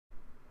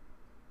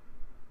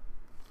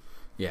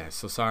Yeah,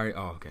 so sorry.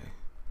 Oh, okay.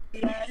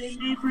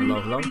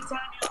 Hello, hello?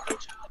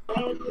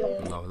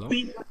 Hello, hello?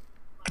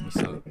 What's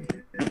up?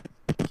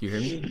 Can you hear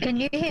me? Can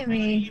you hear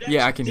me?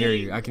 Yeah, I can hear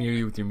you. I can hear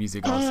you with your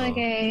music Oh, also.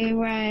 okay,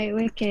 right,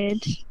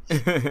 wicked.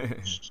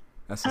 That's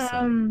what's up.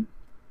 Um,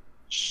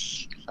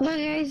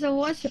 okay, so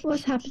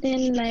what's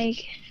happening?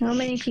 Like, how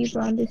many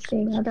people on this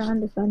thing? I don't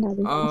understand how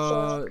this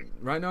works.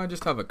 Right now I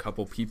just have a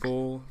couple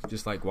people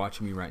just like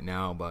watching me right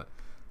now, but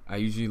I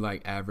usually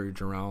like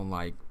average around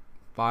like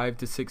 5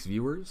 to 6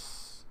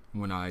 viewers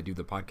when I do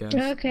the podcast.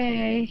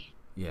 Okay.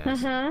 Yes.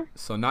 Uh-huh.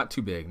 So not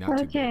too big, not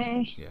too big.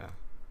 Okay. Yeah.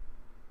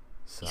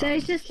 So So,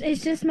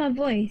 it's just my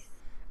voice.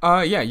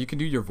 yeah, you can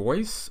do your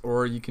voice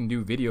or you can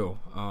do video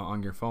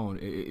on your phone.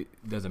 It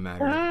doesn't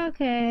matter. Oh,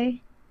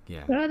 okay.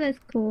 Yeah. Oh, that's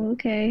cool.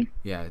 Okay.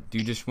 Yeah. Do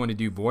you just want to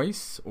do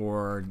voice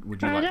or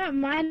would you I like? don't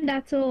mind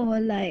at all.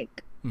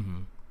 Like,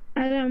 Mm-hmm.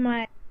 I don't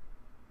mind.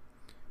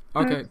 I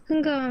Okay.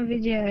 can go on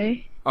video.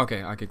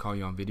 Okay. I could call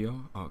you on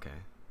video. Okay.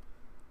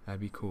 That'd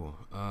be cool.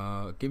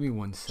 Give me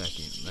 1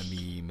 second. Let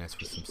me mess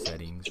with some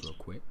settings real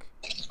quick.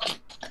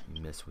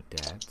 Mess with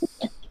that.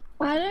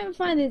 I don't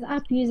find this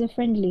app user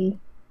friendly.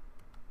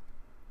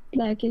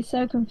 Like, it's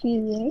so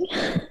confusing.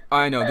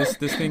 I know this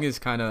thing is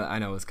kind of. I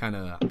know it's kind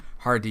of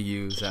hard to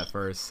use at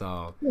first.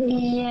 So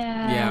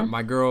yeah, Yeah.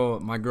 my girl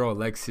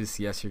Alexis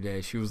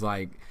yesterday. She was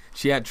like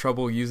she had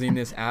trouble using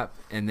this app,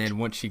 and then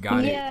once she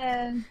got it,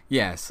 Yeah.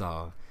 yeah.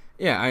 So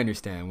yeah, I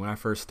understand. When I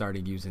first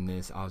started using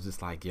this, I was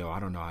just like, yo, I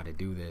don't know how to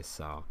do this.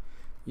 So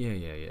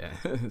yeah.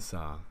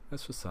 So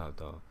that's what's up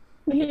though.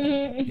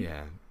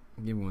 Yeah.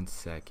 Give me 1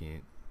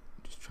 second.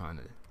 Just trying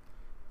to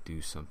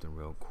do something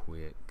real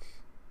quick.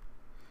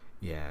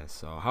 Yeah.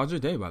 So how's your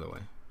day, by the way?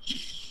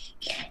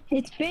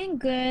 It's been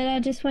good. I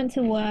just went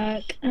to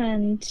work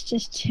and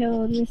just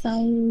chilled with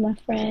some of my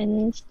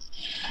friends.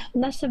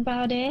 And that's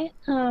about it.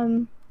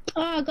 Oh,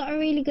 I got a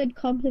really good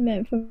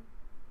compliment from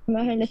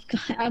a homeless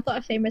guy. I've got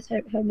a famous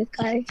homeless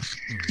guy.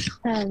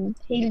 Mm-hmm.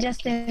 He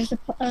just lives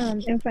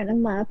in front of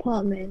my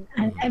apartment,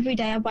 and Mm-hmm. every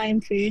day I buy him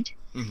food.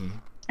 Mm-hmm.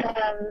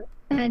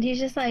 And he's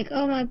just like,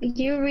 "Oh my,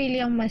 you're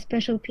really on my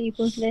special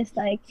people's list.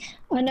 Like,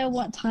 I know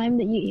what time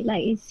that you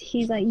like."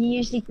 He's like, "You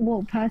usually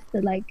walk past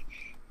at like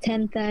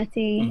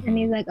 10:30," and Mm-hmm.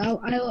 he's like,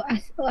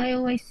 I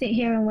always sit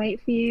here and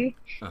wait for you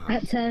Uh-huh.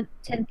 at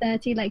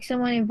 10:30. Like,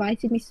 someone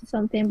invited me to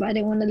something, but I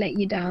didn't want to let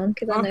you down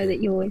because I know Okay.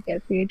 that you always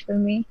get food for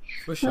me."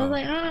 For And I was sure.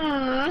 like,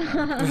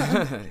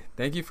 "Ah,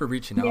 Thank you for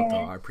reaching out, though.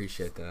 yeah." I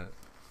appreciate that.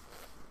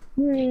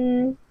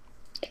 Hmm.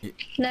 Y-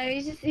 No,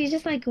 he's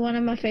just like one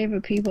of my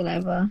favorite people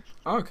ever.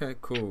 Okay,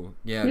 cool.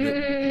 Yeah,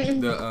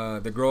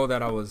 the girl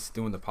that I was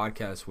doing the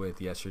podcast with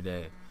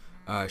yesterday,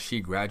 she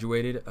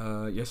graduated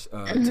Uh-huh.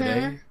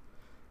 today,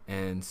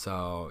 and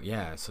so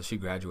yeah, so she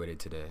graduated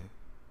today.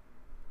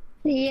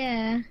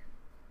 Yeah,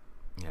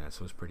 Yeah,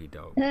 so it's pretty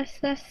dope.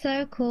 that's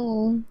so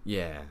cool.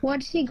 Yeah. What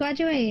did she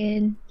graduate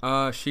in?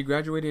 She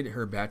graduated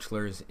her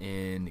bachelor's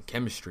in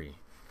chemistry,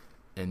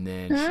 and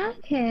then yeah,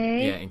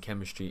 Okay. in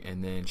chemistry,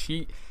 and then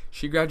she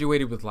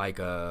graduated with like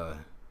a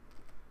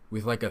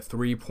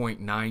 3.9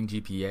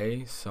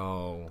 GPA,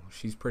 so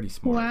she's pretty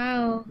smart.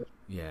 Wow.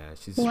 Yeah,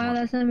 she's Wow, smart,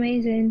 that's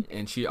amazing.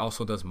 and she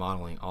also does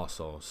modeling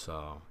also.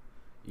 So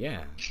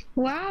yeah.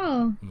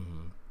 Wow.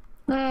 Hmm.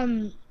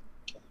 Um,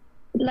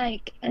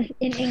 like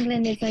in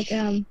England, it's like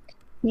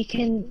you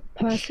can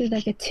pass with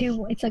like a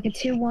two. It's like a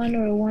 2-1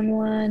 or a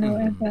 1-1 or Hmm.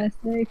 whatever.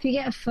 So if you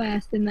get a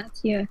first, then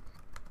that's Hmm.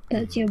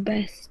 your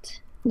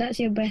best. That's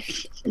your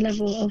best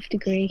level of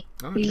degree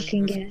you Okay,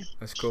 can get.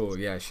 that's cool.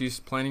 Yeah, she's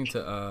planning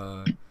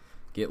to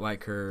get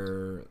like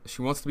her.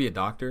 She wants to be a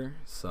doctor,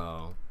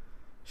 so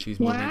she's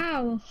moving.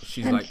 Wow.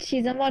 She's And like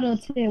she's a model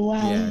too.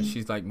 Wow. yeah,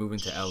 she's like moving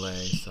to LA.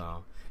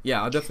 So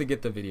yeah, I'll definitely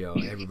get the video.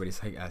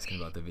 Everybody's like asking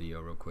about the video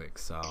real quick.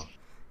 So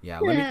yeah,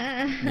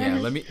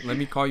 let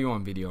me call you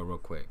on video real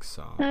quick.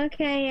 So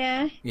Okay,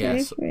 yeah, yeah,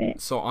 go so, for it.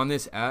 so on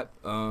this app,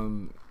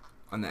 on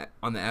the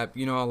app,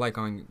 you know, how, like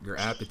on your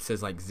app, it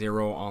says like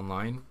zero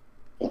online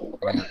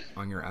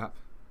on your app.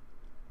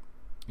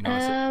 You know,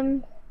 it's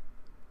Um,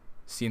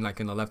 seen like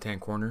in the left hand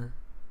corner.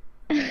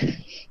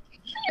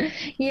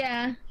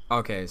 yeah.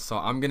 Okay, so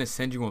I'm gonna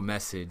send you a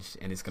message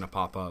and it's gonna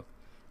pop up,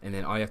 and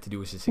then all you have to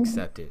do is just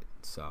accept it.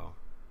 So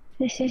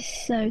This is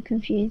so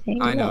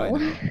confusing. I Whoa.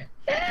 know.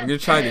 We're gonna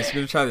try this.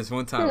 We're gonna try this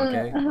one time,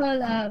 okay?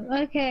 Hold up.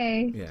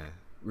 Okay. Yeah,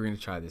 we're gonna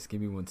try this.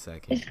 Give me 1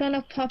 second. It's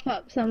gonna pop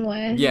up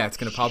somewhere. Yeah, it's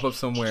gonna pop up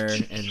somewhere,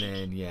 and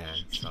then yeah.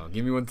 So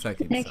give me 1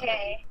 second. So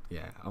Okay.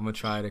 yeah, I'm gonna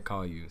try to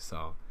call you.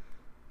 So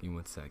give me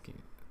 1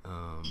 second.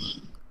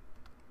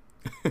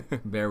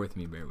 Bear with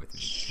me. Bear with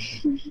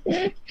me.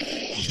 Yeah,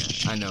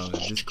 I know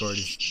Discord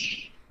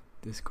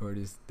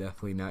is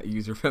definitely not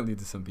user friendly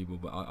to some people,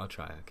 but I'll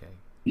try. Okay.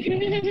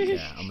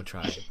 Yeah, I'm gonna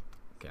try.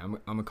 Okay, I'm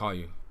gonna call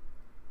you.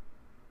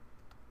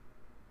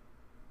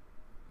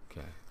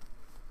 Okay.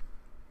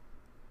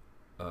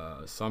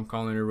 So I'm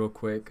calling her real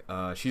quick.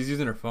 She's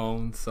using her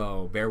phone,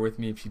 so bear with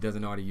me if she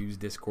doesn't know how to use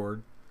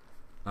Discord.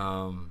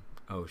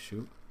 Oh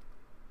shoot.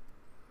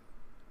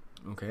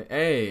 Okay.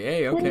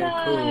 Hey. Okay.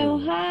 Hello,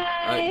 Cool.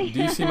 hi.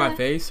 Do you see my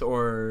face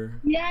or?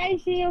 Yeah, I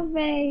see your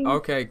face.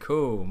 Okay.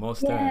 Cool.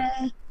 Most deaf.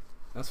 Yeah,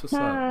 That's what's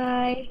up.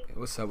 hi.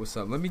 What's up? What's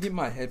up? Let me get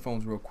my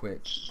headphones real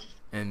quick,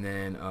 and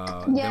then.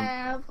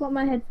 Yeah, I've got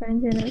my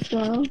headphones in as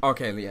well.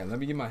 Okay. Yeah. Let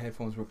me get my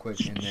headphones real quick,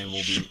 and then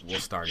we'll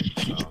start it.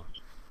 So,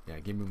 yeah.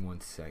 Give me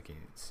 1 second.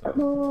 So.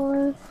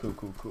 Cool. Cool.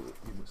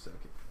 Give me 1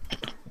 second.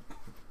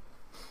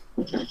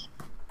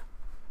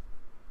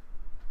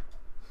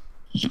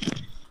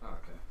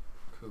 Okay.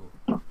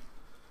 Cool.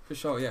 For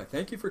sure. Yeah.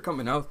 Thank you for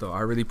coming out, though. I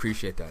really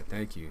appreciate that.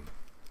 Thank you.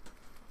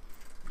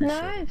 No,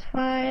 Appreciate it. it's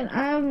fine.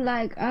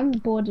 I'm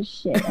bored as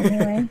shit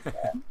anyway. So.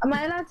 Am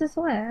I allowed to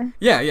swear?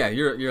 Yeah.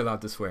 You're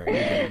allowed to swear.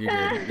 You're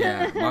good.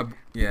 You're good.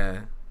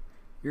 Yeah.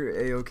 You're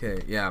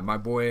a-okay. Yeah. My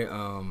boy.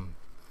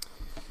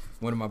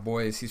 One of my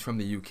boys. He's from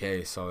the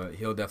UK, so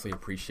he'll definitely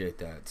appreciate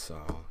that.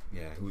 So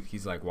yeah,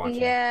 he's like watching.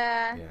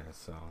 Yeah. Yeah.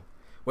 So.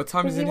 What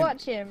time Does is he it?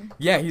 watch him?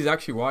 Yeah, he's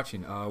actually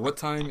watching. What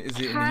time is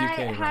it in the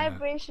UK Hi,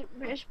 right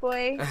British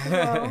boy.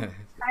 Hello.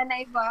 Hi,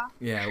 neighbour.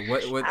 Yeah.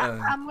 What?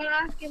 I'm gonna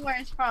ask him where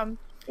it's from.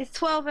 It's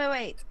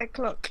 12:08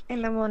 o'clock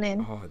in the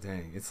morning. Oh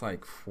dang! It's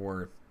like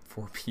 4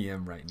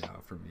 p.m. right now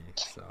for me.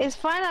 So. It's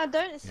fine. I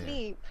don't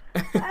sleep.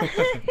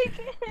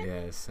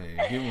 Yeah, same.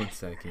 Give me 1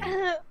 second.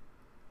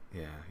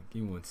 Yeah,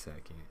 give me 1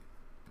 second.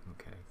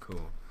 Okay,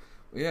 cool.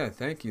 Well, yeah,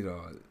 thank you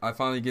though. I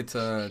finally get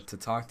to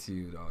talk to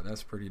you though.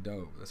 That's pretty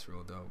dope. That's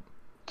real dope.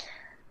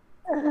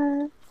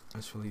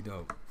 That's really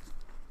dope.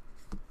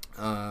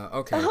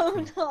 Okay.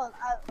 Oh no!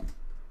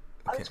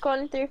 I'm Okay.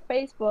 scrolling through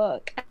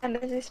Facebook and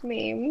there's this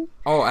meme.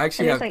 Oh, I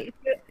actually And have it's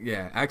like,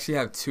 yeah, I actually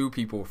have 2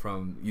 people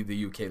from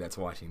the UK that's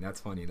watching.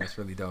 That's funny. That's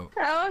really dope.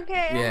 oh,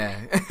 okay. Yeah.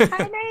 Hi,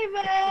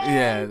 neighbor.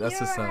 Yeah, that's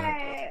You're what's up.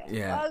 right.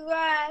 Yeah.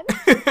 Oh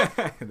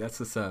god. That's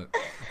what's up.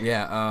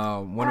 Yeah,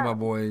 one of my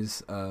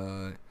boys,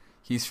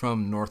 he's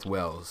from North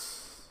Wales.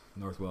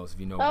 North Wales, if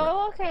you know.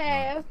 Oh,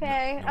 okay,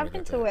 okay. know I've where been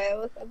that's to at.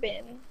 Wales. I've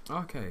been.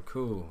 Okay,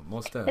 cool.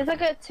 Most stuff. It's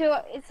like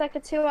a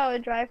 2-hour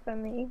drive for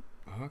me.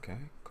 Okay,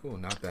 cool.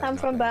 Not bad. I'm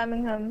not from bad.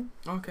 Birmingham.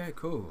 Okay,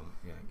 cool.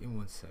 Yeah, give me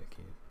 1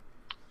 second.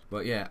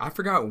 But yeah, I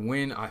forgot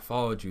when I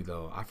followed you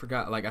though. I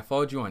forgot, like I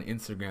followed you on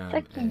Instagram.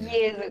 Like and,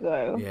 years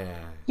ago. Yeah.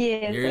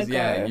 Years ago.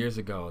 Yeah, years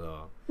ago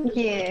though.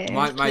 Yeah.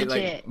 My legit.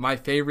 like my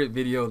favorite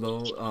video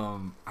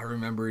though. I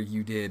remember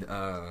you did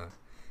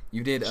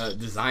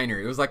Designer.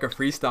 It was like a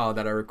freestyle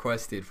that I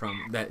requested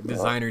from that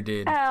Designer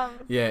did.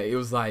 Yeah, it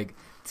was like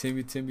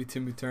Timmy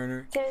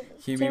Turner.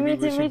 He be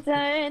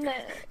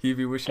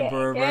wishing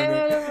for a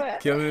burner,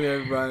 killing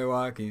everybody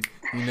walking.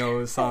 You know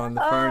it's on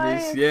the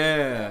furnace.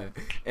 Yeah,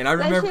 and I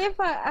remember. Let's see if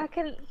I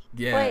can.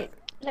 Yeah. Wait,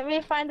 let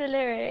me find the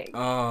lyric.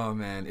 Oh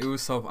man, it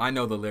was so. I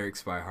know the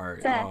lyrics by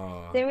heart.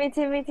 Oh. Timmy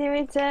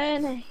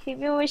Turner, he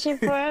be wishing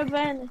for a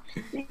burner,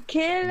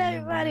 kill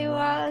everybody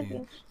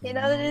walking. You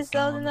know that it's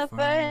gold in the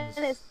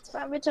furnace.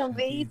 My bitch on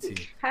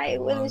BT. Hi,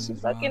 Willie, she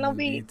fucking on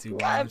BT.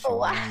 Why for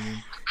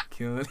why?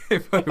 Killing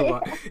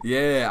everybody.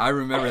 Yeah, I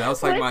remember that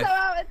was like We're my. so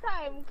out of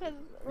time because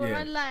we're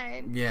Yeah.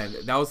 online. Yeah,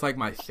 that was like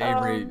my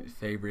favorite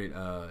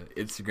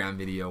Instagram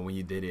video when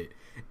you did it,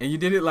 and you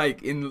did it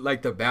like in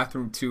like the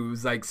bathroom too. It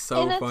was like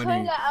so In the funny.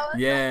 toilet,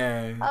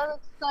 Yeah. I was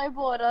so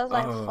bored. I was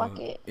like, Oh, fuck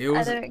it. it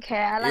was- I don't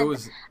care. I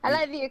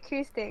like the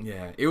acoustic.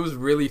 Yeah, it was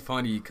really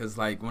funny because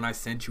like when I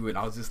sent you it,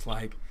 I was just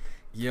like,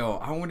 yo,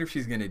 I wonder if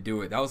she's gonna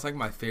do it. That was like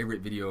my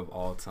favorite video of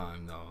all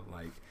time though.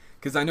 Like,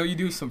 cause I know you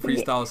do some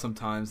freestyles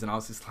sometimes, and I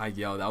was just like,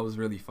 yo, that was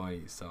really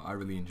funny. So I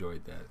really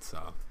enjoyed that.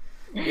 So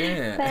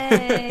yeah.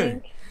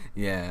 Thanks.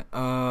 Yeah.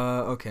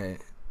 Okay.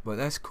 But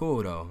that's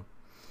cool though.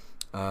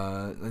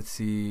 Let's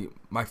see.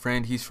 My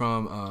friend, he's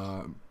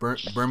from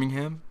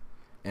Birmingham,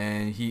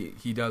 and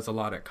he does a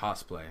lot of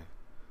cosplay.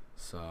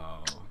 So.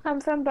 I'm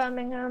from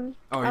Birmingham.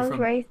 Oh, I you're was from.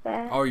 raised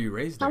there. Oh, you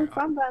raised there. I'm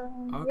from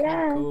Birmingham. Okay.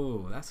 Yeah. Cool.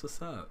 That's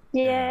what's up.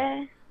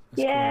 Yeah.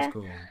 That's Yeah.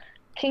 Cool.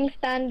 King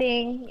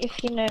Standing, if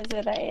he knows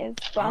where that is,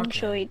 but I'm Okay.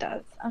 sure he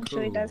does. I'm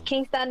sure he does. Cool.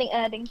 King Standing,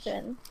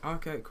 Erdington.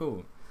 Okay.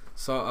 Cool.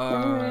 So,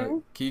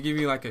 Mhm. can you give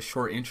me like a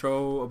short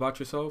intro about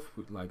yourself?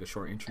 Like a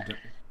short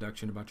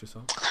introduction about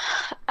yourself?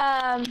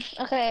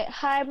 Okay.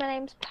 Hi, my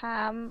name's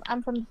Pam.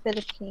 I'm from the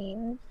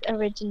Philippines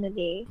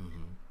originally.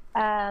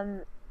 Mm-hmm.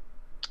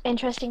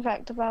 Interesting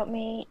fact about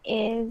me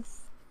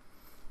is,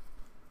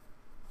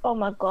 oh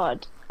my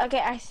god. Okay,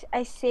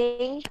 I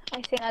sing.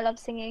 I love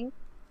singing.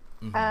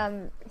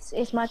 Mm-hmm.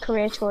 It's my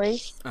career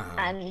choice, Uh-huh.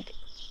 and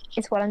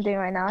it's what I'm doing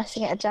right now. I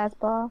sing at a jazz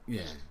bar.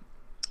 Yeah.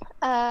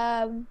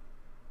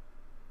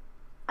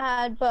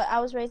 But I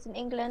was raised in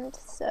England,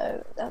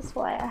 so that's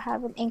why I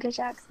have an English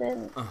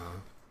accent. Uh-huh.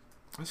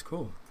 That's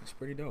cool. That's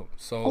pretty dope.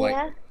 So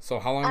Yeah. like, so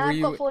how long And were I've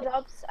you got 4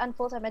 jobs and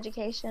full-time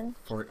education.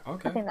 for? I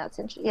Okay. think that's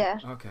interesting. Yeah.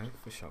 Okay.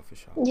 For sure.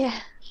 Yeah.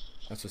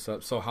 That's what's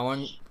up. So how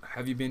long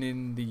have you been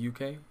in the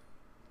UK?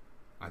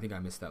 I think I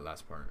missed that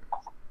last part.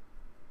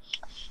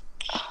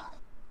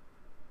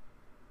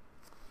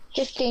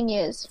 15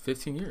 years.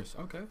 15 years.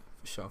 Okay.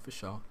 For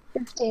sure.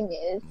 15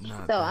 years.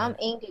 Not So bad. I'm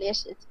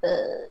English as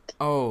fuck.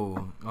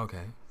 Oh,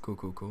 okay.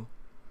 Cool.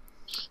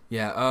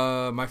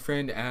 Yeah, my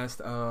friend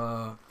asked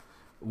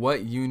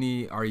what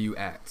uni are you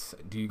at?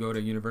 Do you go to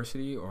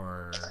university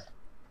or?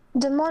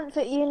 De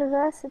Montfort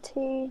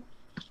University.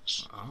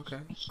 Okay,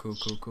 cool,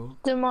 cool, cool.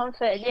 De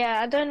Montfort,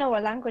 yeah. I don't know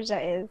what language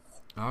that is.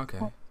 Okay,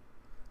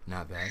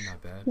 not bad,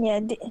 not bad. Yeah,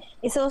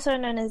 it's also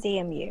known as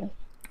DMU.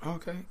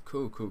 Okay,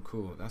 cool, cool,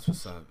 cool. That's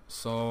what's up.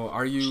 So,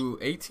 are you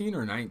 18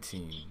 or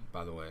 19,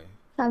 by the way?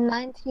 I'm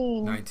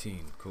 19.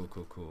 19. Cool,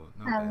 cool, cool.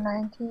 Not I'm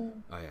bad.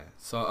 19. Oh yeah.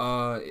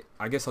 So,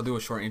 I guess I'll do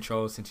a short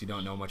intro since you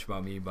don't know much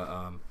about me. But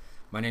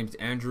my name's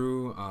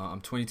Andrew.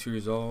 I'm 22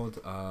 years old.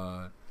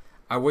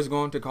 I was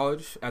going to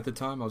college at the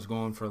time. I was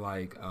going for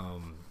like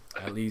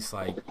at least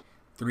like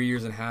 3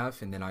 years and a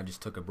half, and then I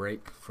just took a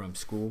break from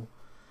school.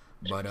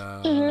 But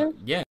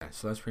yeah,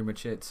 so that's pretty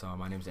much it. So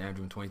my name's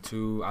Andrew. I'm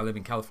 22. I live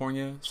in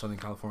California, Southern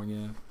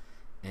California,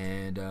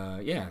 and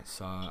yeah,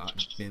 so I've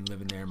been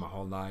living there my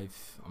whole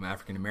life. I'm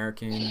African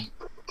American,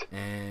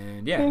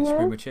 and yeah, that's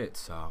pretty much it.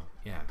 So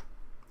yeah,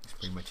 that's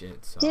pretty much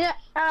it. So You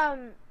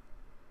know,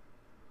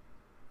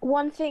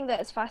 one thing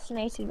that's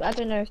fascinating, I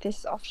don't know if this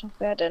is off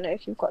topic, I don't know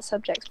if you've got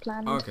subjects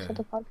planned Okay. for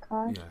the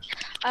podcast.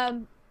 yeah,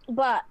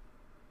 But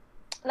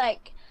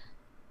like,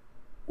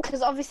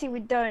 because obviously we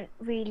don't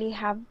really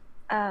have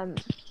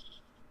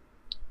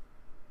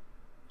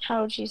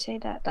how would you say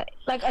that,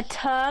 like a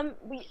term.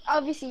 We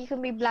obviously, you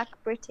can be Black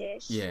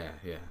British, yeah,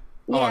 yeah.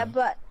 yeah, Oh,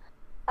 but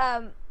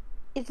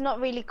it's not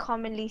really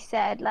commonly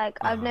said. Like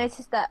I've Uh-huh.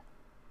 noticed that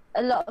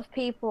a lot of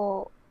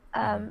people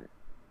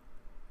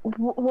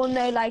will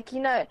know, like, you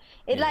know,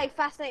 it Yeah. like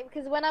fascinating,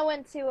 because when I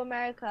went to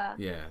America,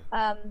 yeah,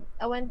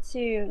 I went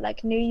to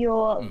like New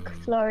York,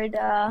 Mhm.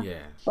 Florida,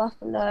 yeah,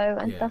 Buffalo,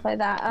 and Yeah. stuff like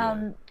that.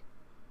 Yeah.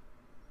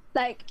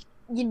 Like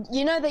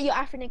you know that you're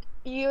African,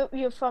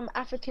 you're from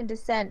African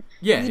descent.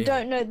 yeah. You yeah.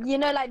 don't know, you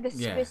know, like the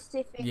Yeah.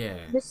 specific, Yeah.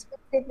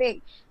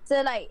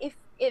 So like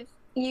if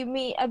you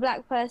meet a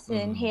Black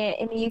person Mhm. here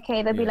in the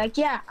UK, they'll be Yeah. like,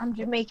 yeah, I'm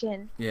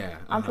Jamaican, Yeah,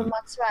 I'm from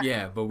Montserrat,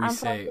 yeah, but we I'm from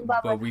say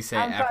Zimbabwe, I'm from-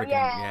 African.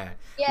 yeah.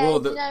 Yeah, Well,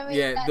 do you know what I mean?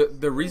 yeah, That's-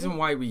 the reason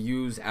why we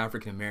use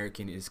African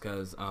American is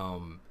because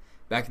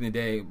back in the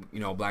day, you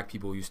know, Black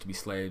people used to be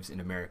slaves in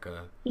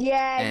America.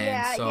 yeah, And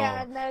yeah, so, yeah,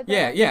 I know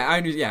that. yeah,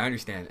 I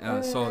understand.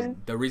 So Mhm.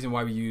 the reason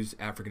why we use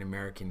African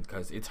American,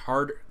 because it's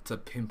hard to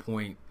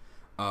pinpoint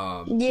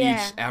Yeah,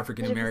 each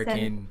African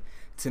American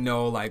to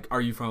know, like,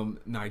 are you from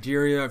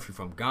Nigeria? If you're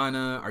from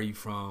Ghana, are you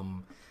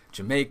from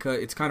Jamaica?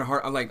 It's kind of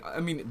hard. Like, I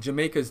mean,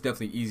 Jamaica is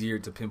definitely easier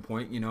to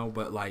pinpoint, you know,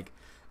 but like,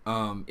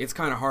 it's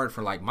kind of hard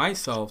for like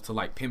myself to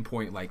like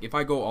pinpoint. Like, if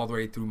I go all the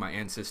way through my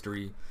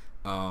ancestry,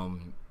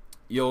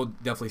 you'll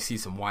definitely see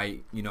some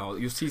white, you know,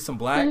 you'll see some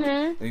Black,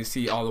 and you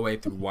see all the way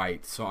through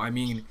white. So I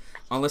mean,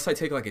 unless I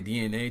take like a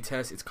DNA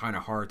test, it's kind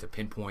of hard to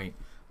pinpoint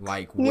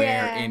like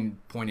where Yeah. in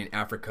point in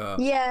Africa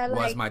Yeah, was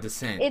like, my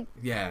descent. it-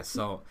 Yeah,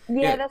 so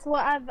yeah, that's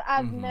what I've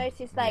Mhm.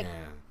 noticed. Like,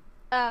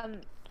 yeah,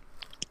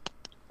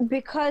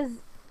 because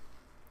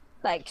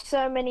like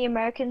so many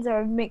Americans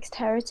are of mixed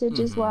heritage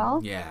as Mhm. well.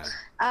 Yeah,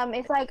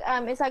 It's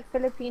like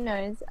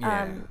Filipinos.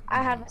 Yeah,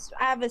 I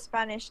have a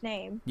Spanish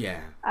name.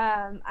 yeah,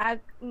 I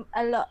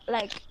a lot,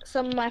 like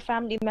some of my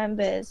family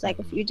members, like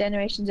a few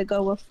generations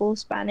ago, were full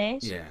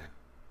Spanish. yeah.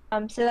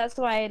 So that's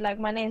why, like,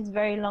 my name's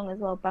very long as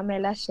well.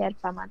 Pamela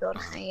Sherpa Mador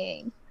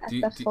Saying. That's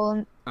Do- the do-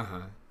 full. Uh-huh.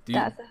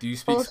 That's Do you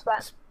full speak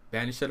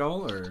Spanish at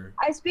all, or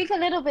I speak a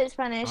little bit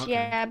Spanish, Okay.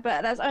 yeah,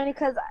 but that's only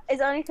because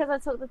I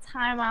took the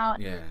time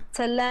out yeah?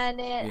 to learn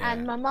it, Yeah.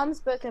 and my mum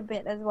spoke a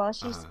bit as well.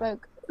 She Uh-huh.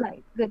 spoke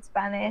like good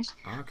Spanish.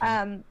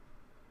 Okay.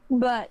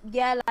 But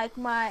yeah, like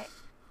my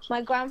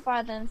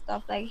grandfather and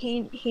stuff, like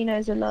he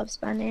knows a lot of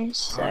Spanish,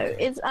 so Okay.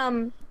 it's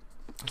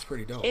That's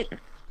pretty dope. it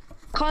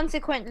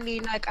consequently,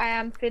 like, I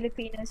am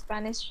Filipino,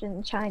 Spanish,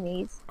 and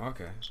Chinese,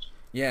 Okay.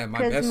 Yeah,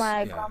 because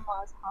my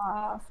grandma's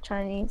half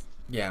Chinese.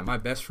 Yeah, my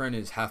best friend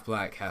is half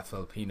Black, half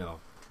Filipino,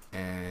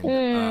 and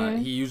Mm.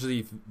 he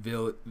usually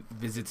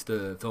visits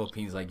the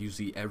Philippines like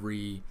usually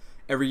every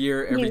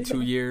year, every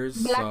 2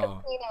 years. Black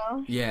So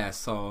Filipino. yeah,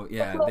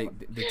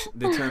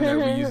 the term that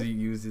we usually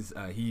use is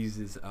he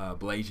uses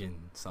Blasian,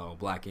 so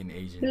Black and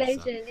Asian. So,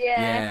 Malaysian,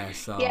 yeah. yeah,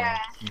 so Yeah.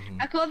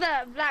 mhm. I call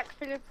that Black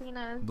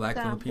Filipino. Black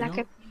Filipino? Black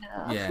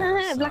Filipino.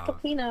 Yeah, Black so-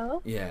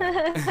 Filipino.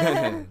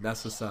 Yeah,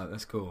 that's what's up.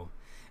 That's cool.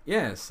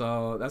 Yeah,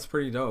 so that's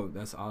pretty dope.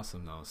 That's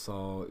awesome, though.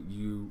 So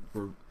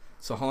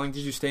how long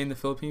did you stay in the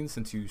Philippines?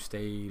 Since you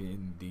stayed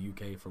in the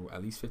UK for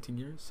at least 15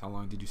 years, how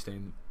long did you stay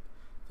in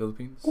the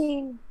Philippines?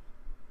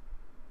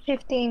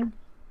 15.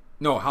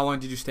 No, how long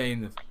did you stay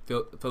in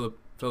the Philippines?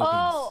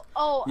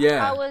 Oh,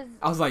 Yeah,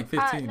 I was like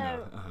 15 no. now.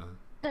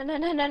 Uh-huh. no,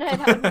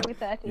 that was probably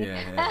 30.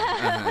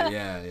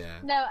 Yeah, yeah.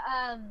 No,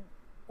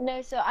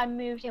 no, so I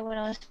moved here when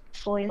I was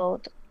 4 years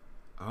old.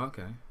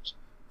 Okay,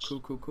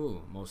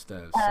 cool. Most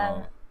devs.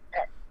 Um,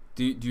 So,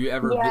 do you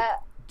ever Yeah,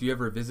 do you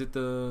ever visit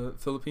the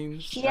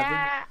Philippines?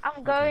 yeah,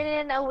 I'm going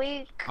in a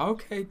week.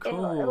 Okay, In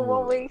cool.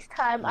 1 week's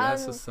time.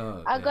 That's what's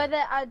up. I yeah. go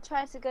there. I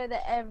try to go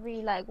there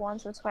every like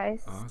once or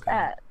twice.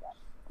 Okay.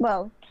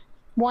 Well,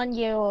 1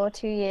 year or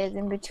 2 years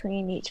in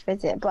between each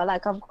visit. But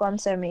like I've gone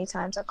so many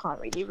times, I can't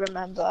really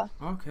remember.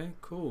 Okay,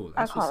 cool.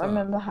 I That's what's can't up.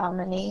 remember how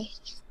many.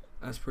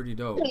 That's pretty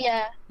dope.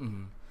 Yeah.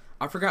 hmm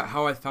I forgot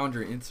how I found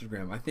your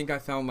Instagram. I think I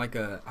found like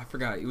I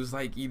forgot. It was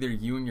like either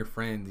you and your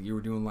friend. You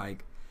were doing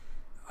like,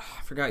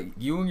 I forgot,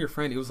 you and your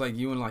friend. It was like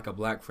you and like a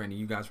black friend, and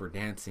you guys were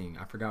dancing.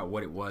 I forgot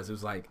what it was. It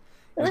was like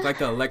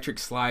the electric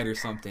slide or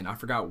something. I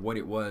forgot what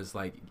it was.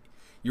 Like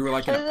you were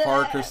like in a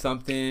park or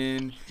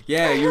something.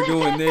 Yeah, you're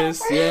doing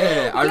this.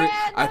 Yeah,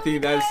 I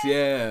think that's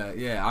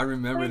yeah. I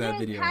remember that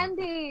video.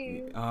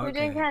 Candy. Oh, We're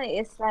doing okay. candy.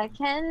 It's like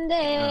candy.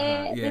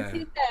 Yeah.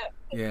 The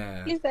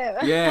Yeah.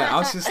 two-step. Yeah, I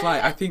was just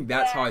like, I think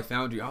that's how I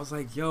found you. I was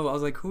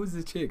like, who is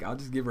this chick? I'll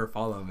just give her a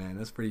follow, man.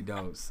 That's pretty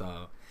dope.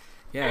 So,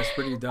 yeah, it's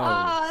pretty dope.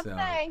 Oh, So,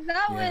 thanks.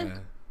 yeah.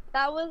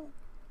 That was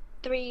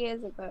 3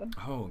 years ago.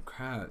 Oh,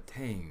 crap.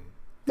 Dang.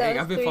 That Dang,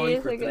 was I've been 3 following you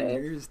years for 3 ago.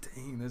 years.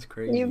 Dang, that's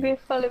crazy. You've been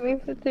following me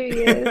for 3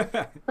 years.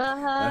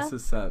 That's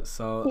what's up.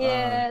 So,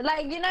 Yeah,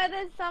 like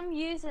there's some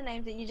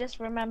usernames that you just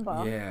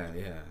remember.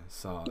 yeah.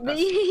 So,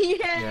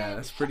 Yeah,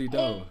 that's pretty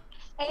dope.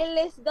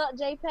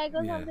 alist.jpg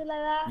or Yeah. something like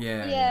that.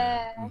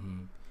 Yeah.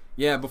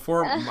 Yeah,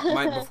 before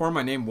before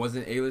my name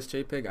wasn't A-list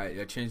JPEG,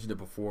 I changed it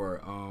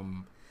before.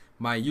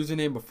 My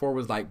username before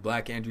was like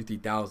Black Andrew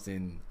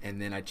 3000, and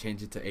then I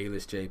changed it to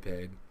A-list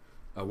JPEG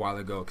a while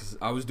ago because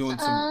I was doing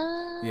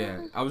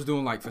I was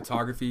doing like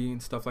photography and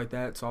stuff like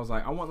that. So I was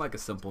like, I want like a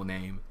simple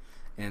name,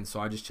 and so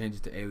I just changed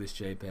it to A-list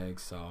JPEG.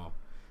 So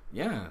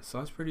yeah, so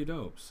that's pretty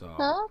dope. So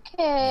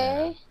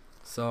Okay. yeah.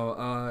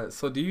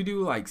 So do you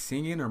do like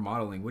singing or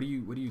modeling? What do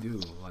you do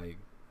like?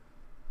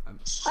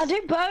 I do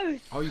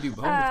both. Oh, you do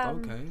both.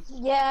 Okay.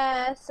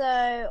 Yeah,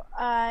 so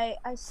I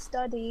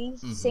study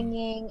Mhm.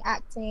 singing,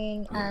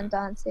 acting, and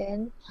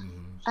dancing,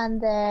 Mhm.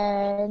 and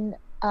then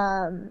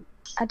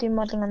I do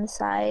modeling on the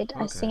side.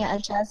 I sing Okay. at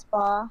a jazz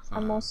bar.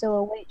 I'm Uh-huh. also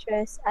a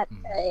waitress at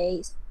Mhm.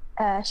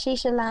 a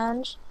shisha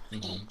lounge.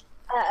 Mhm.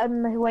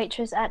 I'm a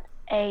waitress at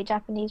a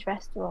Japanese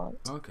restaurant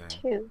Okay.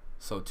 too.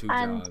 So 2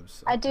 And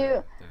jobs. I Okay.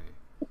 do. Dang.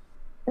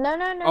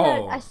 No.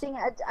 Oh. I sing.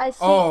 I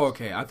sing. Oh,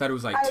 okay. I thought it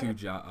was like I- 2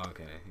 jobs.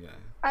 Okay. Yeah.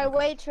 I Okay.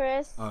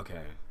 waitress.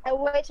 Okay. I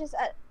waitress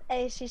at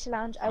a shisha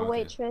lounge. I Okay.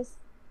 waitress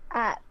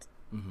at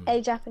Mhm.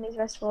 a Japanese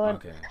restaurant.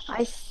 Okay.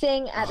 I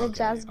sing at a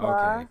jazz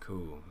bar. Okay.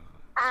 Cool.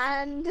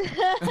 And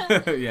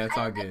Yeah, it's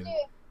all and good.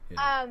 I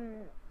Yeah. do,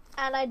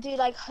 and I do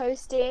like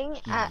hosting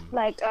at Mhm.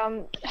 like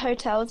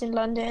hotels in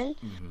London.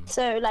 Mhm.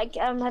 So like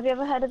have you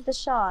ever heard of the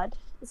Shard?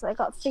 It's like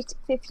got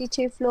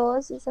 52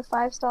 floors. It's a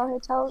 5-star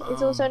hotel.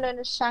 It's also known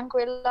as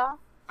Shangri-La.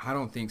 I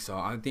don't think so.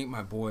 I think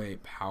my boy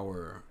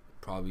Power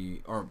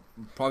probably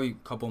a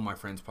couple of my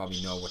friends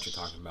probably know what you're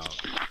talking about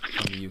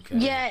from the UK.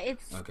 Yeah,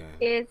 it's Okay.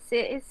 it's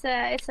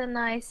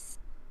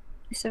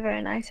a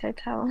very nice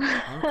hotel.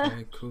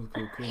 Okay. Cool.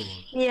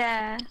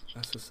 Yeah.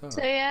 That's what's up.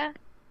 So yeah,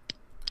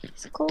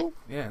 it's cool.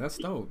 Yeah, that's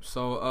dope.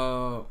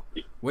 So,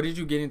 what did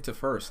you get into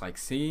first? Like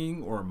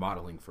singing or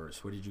modeling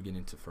first? What did you get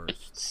into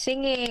first?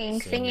 Singing.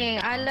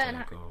 I Okay,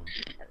 learned. cool.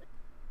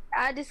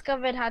 I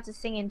discovered how to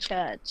sing in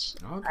church.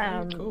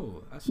 Okay,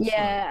 cool. That's what's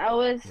Yeah, up. I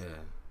was. Yeah.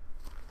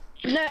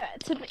 No,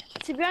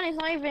 to be honest,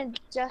 not even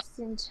just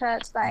in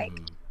church. Like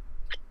Mhm.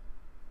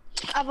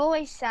 I've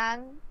always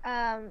sang.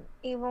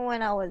 Even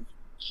when I was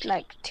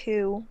like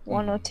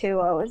 1 or 2,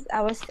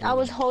 I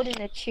was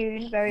holding a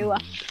tune very well.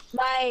 Mhm.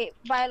 My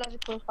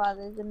biological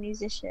father is a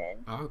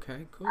musician.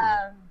 Okay, cool.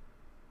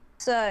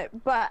 So,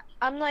 but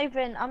I'm not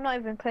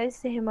even close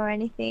to him or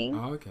anything.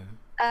 Okay.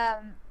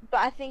 But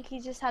I think he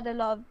just had a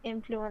lot of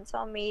influence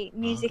on me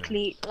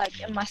musically, like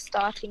in my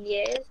starting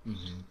years.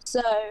 Mhm.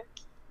 So,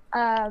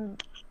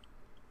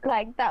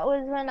 like that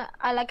was when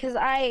I like, cause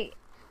I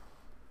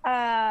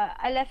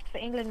left for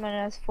England when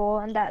I was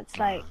 4, and that's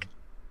like,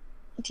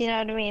 do you know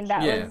what I mean?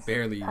 That Yeah, was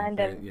barely. kind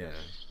of Yeah.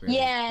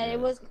 yeah. It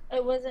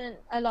wasn't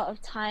a lot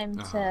of time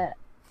to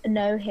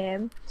know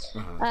him.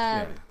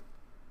 Yeah.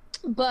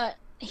 But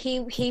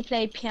he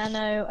played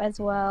piano as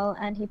well,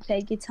 and he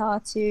played guitar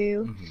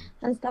too, Mhm.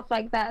 and stuff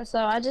like that.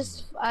 So I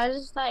just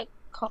like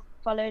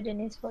followed in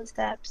his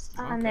footsteps,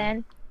 and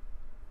Okay.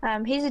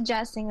 then he's a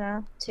jazz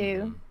singer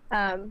too.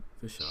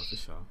 For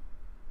sure.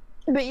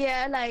 But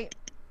yeah, like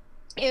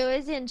it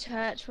was in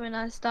church when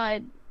I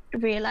started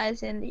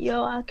realizing,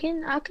 I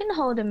can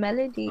hold a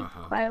melody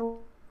quite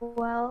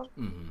well.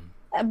 Mhm.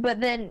 But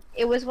then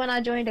it was when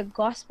I joined a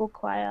gospel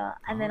choir,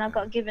 and then I Okay.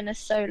 got given a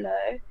solo.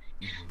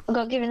 Mhm. I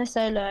got given a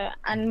solo,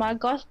 and my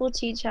gospel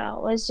teacher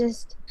was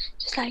just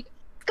like,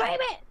 scream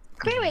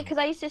it, because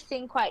I used to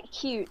sing quite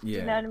cute. Yeah.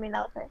 You know what I mean?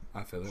 I was like,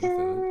 I feel it.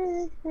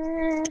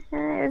 it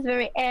was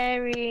very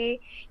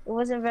airy. It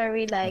wasn't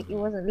very like, it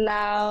wasn't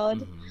loud.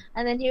 Mhm.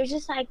 And then he was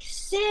just like,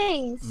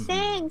 sing,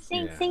 Yeah.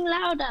 sing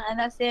louder, and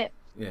that's it.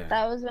 Yeah.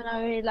 That was when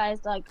I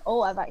realized, like,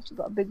 oh, I've actually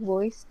got a big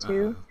voice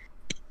too.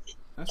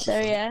 That's So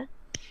what's up. yeah.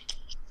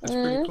 That's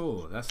pretty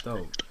cool. That's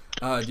dope.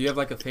 Do you have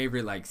like a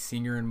favorite like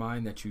singer in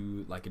mind that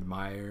you like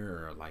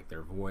admire, or like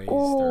their voice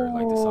or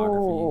like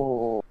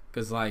discography?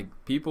 Because like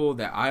people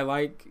that I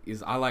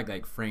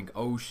like Frank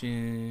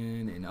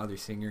Ocean and other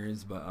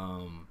singers, but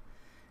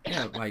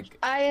yeah, like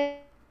I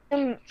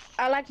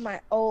like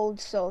my old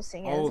soul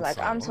singers. Old like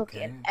soul, I'm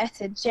talking okay.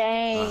 Etta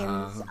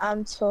James.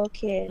 I'm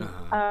talking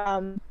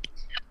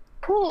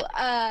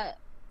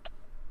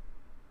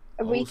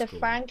Old Aretha school.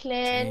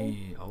 Franklin,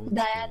 Dang, old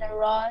Diana school.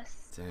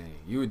 Ross. Dang,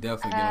 you would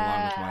definitely get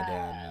along with my Uh,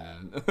 dad,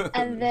 man.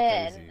 and It's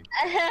then crazy.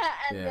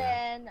 and Yeah,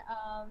 then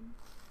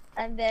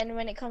and then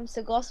when it comes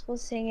to gospel yeah.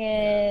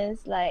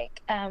 singers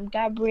like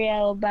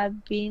Gabrielle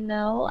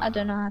Babino, I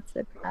don't Uh-huh. know how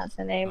to pronounce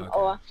her name, Okay.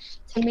 or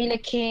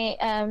Tamila King,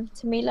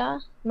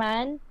 Tamila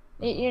Man.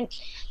 Mm-hmm.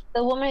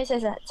 The woman who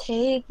says that,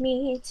 take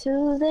me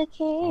to the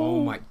Oh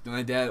king.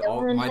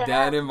 Don't my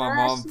dad have and my much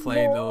mom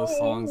played those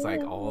songs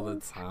like all the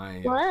name.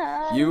 time. One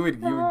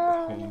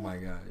Oh my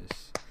song.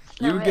 gosh.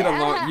 No, You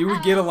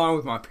would get yeah. along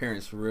with my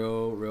parents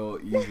real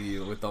easy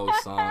with those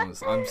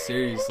songs. I'm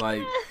serious.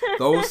 Like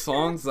those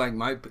songs, like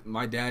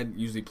my dad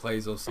usually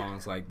plays those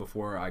songs like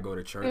before I go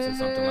to church or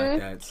something like Mm,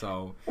 that.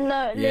 So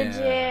no,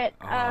 yeah. legit.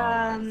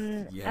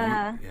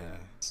 Yeah, yeah.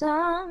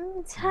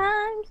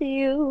 Sometimes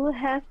you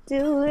have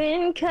to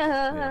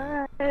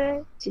Yeah.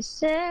 encourage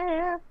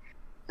yourself.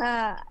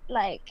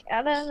 Like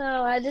I don't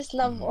know. I just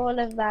love Mhm. all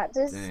of that.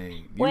 Just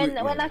Dang. when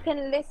Yeah. I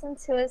can listen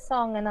to a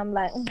song and I'm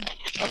like,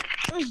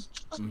 okay.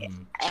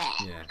 Mhm.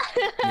 Yeah.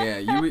 Yeah,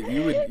 you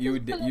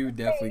would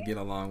definitely Okay. get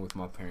along with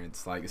my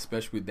parents, like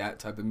especially with that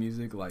type of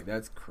music. Like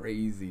that's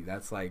crazy.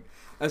 That's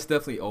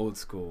definitely old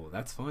school.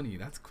 That's funny.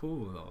 That's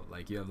cool though.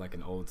 Like you have like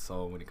an old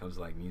soul when it comes to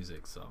like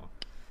music. So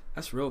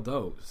that's real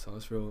dope. So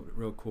that's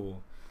real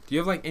cool. Do you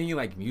have like any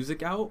like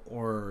music out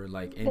or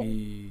like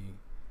any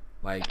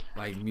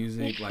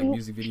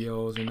music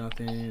videos or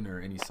nothing or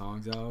any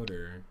songs out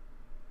or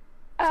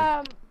so,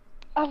 Um,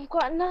 I've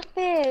got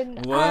nothing.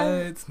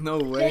 what? No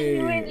way.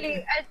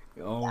 Genuinely,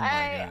 Oh my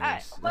gosh.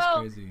 That's well,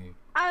 crazy.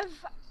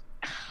 I've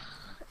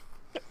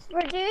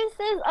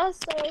producers are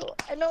so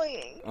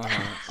annoying.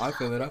 Uh-huh. I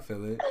feel it. I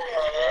feel it.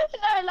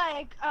 No,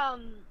 like,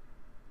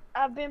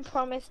 I've been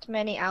promised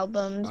many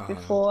albums Uh-huh.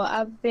 before.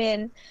 I've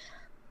been,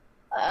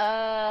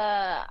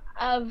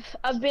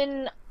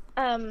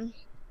 um,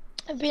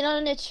 I've been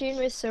on a tune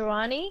with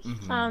Serrani.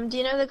 Mm-hmm. Do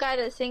you know the guy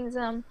that sings,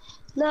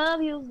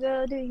 Love you,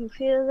 girl, do you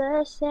feel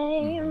the same?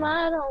 Mm-hmm.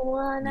 I don't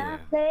wanna Yeah.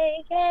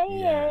 play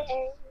Yeah.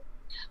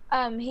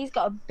 games. He's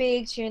got a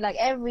big tune. Like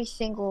every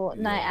single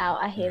night Yeah.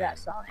 out, I hear Yeah. that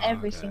song. Oh,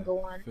 Every okay.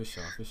 single one. For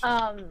sure. For sure.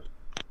 Um,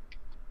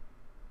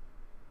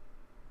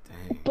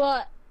 Dang.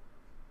 but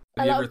Have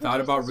a you lot ever of thought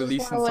about producers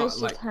just want releasing to song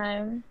waste your like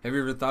time. have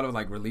you ever thought of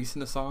like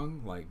releasing a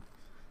song? Like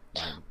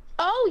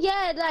Oh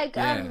yeah, like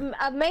yeah.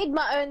 I've made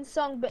my own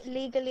song, but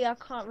legally I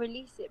can't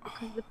release it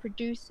because the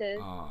producers,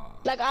 Oh.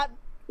 like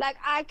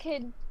I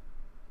can,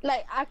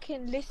 like I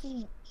can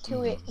listen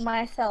to it Mm-hmm.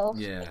 myself,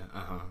 Yeah.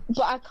 Uh-huh.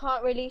 but I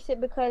can't release it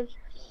because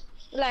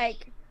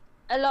like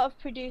a lot of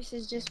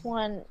producers just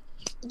want,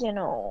 you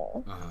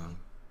know. Uh-huh.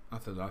 I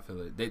feel it. I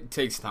feel it. It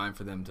takes time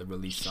for them to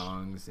release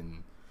songs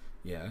and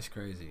yeah, that's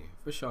crazy.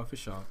 For sure, for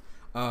sure.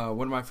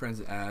 One of my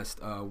friends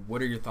asked,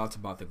 what are your thoughts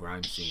about the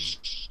grime scene?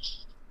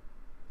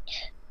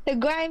 The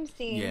grime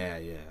scene. Yeah,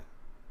 yeah.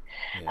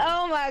 Yeah.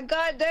 Oh my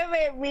god, don't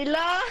make me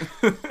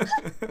laugh.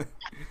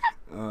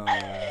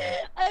 uh,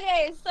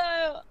 Okay,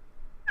 so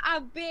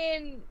I've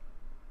been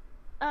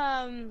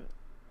um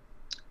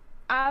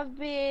I've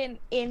been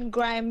in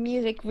grime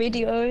music yeah.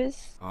 videos.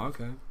 Oh,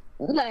 okay.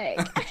 Like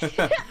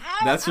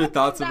That's your I've been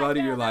thoughts that about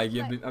it. You're girl like,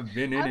 that's like I've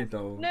been in I've, it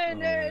though. no Oh no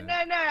man.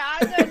 no no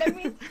I know let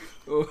me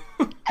Oh,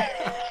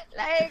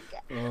 like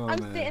oh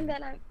I'm sitting man. there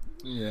like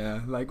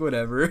Yeah, like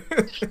whatever.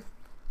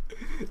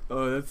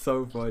 Oh, that's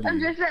so funny.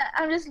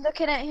 I'm just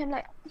looking at him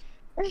like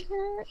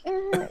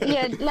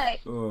yeah,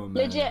 like Oh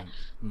legit. man.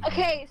 Hmm.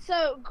 Okay,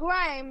 so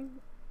grime,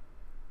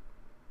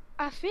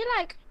 I feel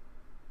like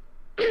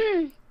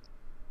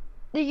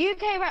the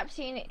UK rap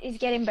scene is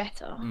getting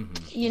better. Hmm.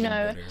 You Getting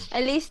know,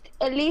 better.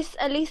 at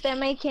least they're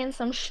making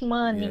some Yeah.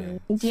 shmoney.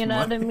 Do you know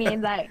what I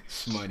mean? Like,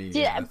 Smutty.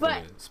 yeah. Yeah, I feel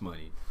But it.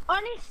 Smutty.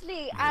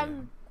 honestly, Yeah.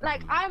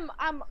 Hmm.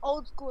 I'm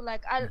old school.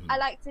 Like, I Hmm.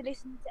 like to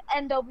listen to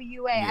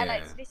NWA. I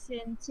like Yeah. to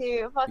listen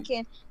to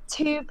fucking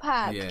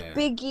Tupac, Yeah.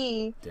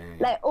 Biggie, Dang.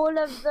 like all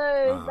of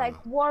those, Uh-huh.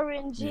 like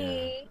Warren Yeah.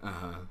 G,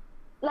 Uh-huh.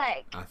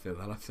 like I feel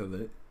that. I feel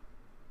it.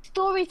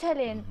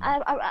 storytelling.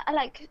 Hmm.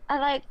 I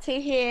like to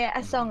hear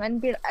a song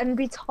Hmm. and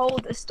be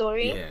told a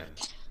story. Yeah.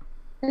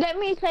 Let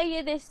me play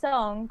you this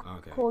song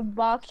Okay. called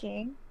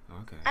Barking.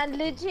 Okay. And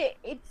Cool. legit,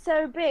 it's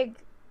so big.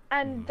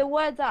 And Mhm. the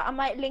words are, I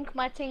might link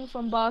my ting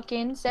from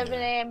barking, 7 Yeah.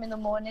 a.m. in the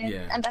morning,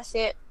 Yeah. and that's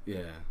it.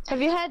 Yeah.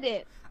 Have you heard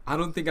it? I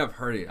don't think I've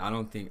heard it.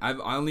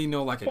 I only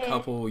know like a Okay.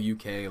 couple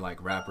UK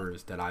like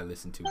rappers that I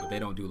listen to, but they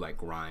don't do like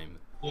grime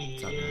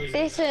type of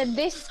music.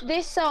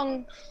 This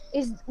song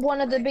is one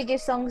of the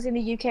biggest songs in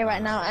the UK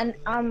right now, and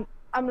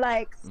I'm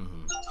like,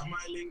 Hmm. I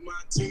might link my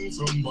team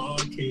from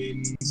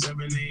barking,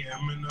 7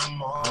 a.m. in the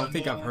morning. I don't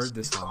think I've heard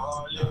this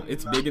song. No.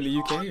 It's big in the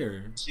UK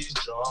or? She's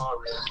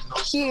jarring, no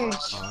huge.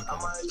 Oh, I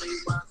okay. might link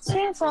my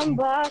Ting from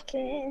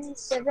barking,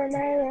 7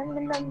 a.m.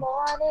 in the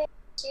morning.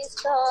 She's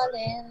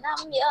calling,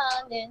 I'm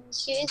yawning,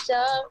 she's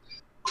up.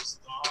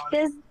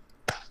 There's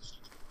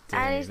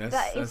Dang, and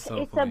that's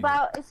so funny.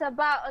 it's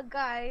about a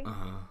guy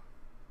Uh-huh.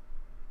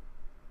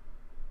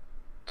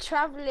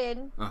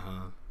 traveling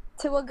Uh-huh.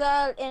 to a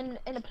girl in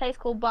a place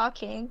called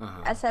Barking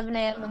Uh-huh. at 7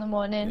 a.m. in the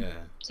morning,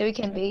 Yeah. so he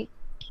can be.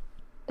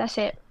 That's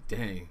it.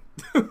 Dang.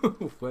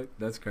 What?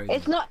 That's crazy.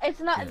 It's not. It's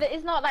not. Yeah.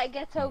 It's not like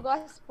ghetto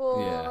gospel.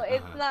 Yeah,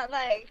 It's not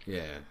like.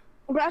 Yeah.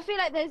 But I feel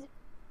like there's.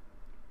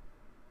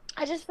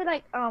 I just feel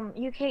like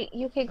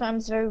UK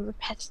glam's very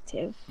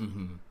repetitive.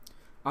 Mm-hmm.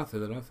 I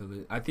feel it.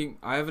 I think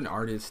I have an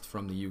artist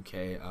from the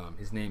UK.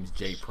 His name's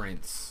Jay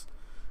Prince.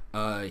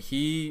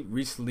 He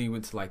recently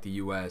went to like the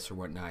US or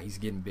whatnot. He's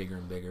getting bigger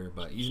and bigger,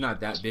 but he's not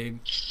that big.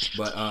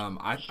 But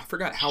I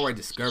forgot how I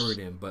discovered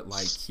him. But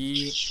like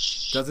he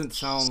doesn't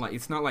sound like,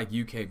 it's not like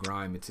UK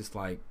grime. It's just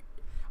like,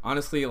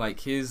 honestly,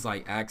 like his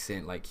like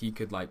accent, like he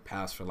could like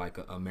pass for like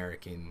an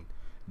American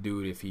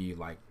dude if he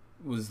like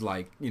was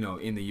like, you know,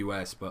 in the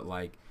US. But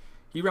like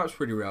he raps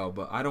pretty well.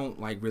 But I don't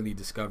like really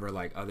discover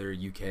like other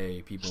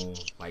UK people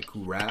like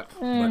who rap.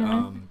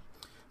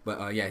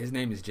 But yeah, his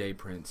name is Jay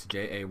Prince,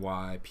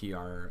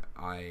 Jayprince.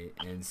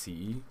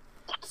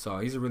 So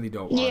he's a really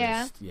dope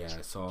artist.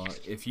 Yeah. So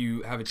if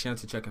you have a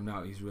chance to check him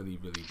out, he's really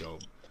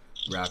dope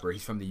rapper.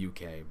 He's from the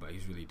UK, but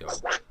he's really dope.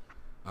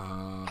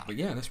 But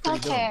yeah, that's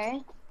pretty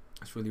dope.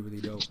 That's really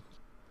dope.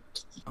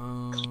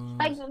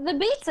 Like the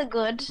beats are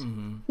good.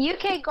 Mm-hmm.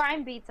 UK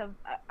grime beats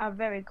are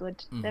very good.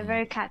 Mm-hmm. They're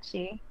very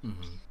catchy.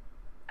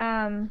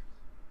 Mm-hmm.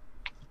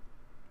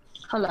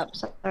 Hold up,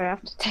 sorry, I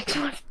have to text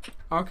my.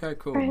 Okay,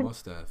 cool. Most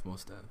stuff. Cool.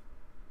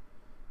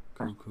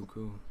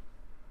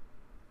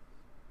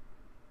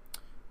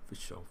 For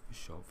sure.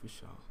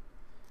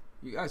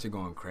 You guys are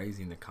going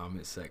crazy in the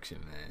comment section,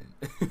 man.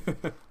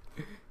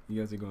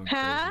 You guys are going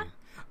crazy.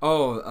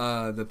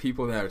 Oh, the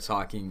people that are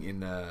talking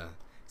in the,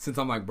 since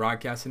I'm like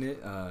broadcasting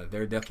it,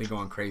 they're definitely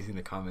going crazy in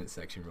the comment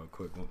section real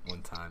quick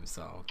one time.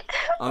 So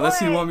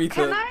unless you want me to,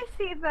 can I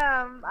see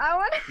them? I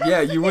want. Yeah,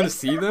 you want to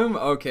see them?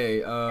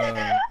 Okay.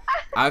 I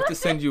have to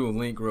send you a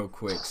link real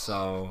quick.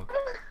 So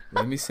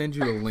let me send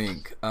you a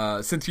link.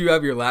 Since you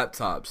have your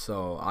laptop,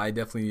 so I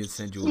definitely need to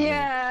send you a link.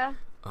 Yeah.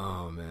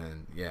 Oh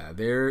man, yeah,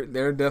 they're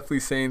definitely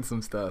saying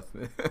some stuff.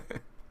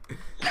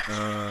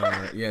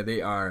 Yeah,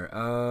 they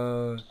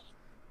are.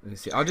 Let me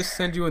see. I'll just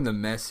send you in the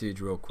message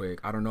real quick.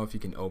 I don't know if you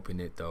can open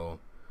it though.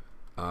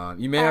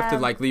 You may have to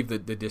like leave the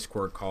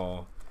Discord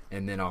call,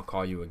 and then I'll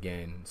call you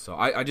again. So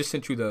I just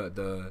sent you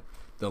the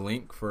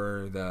link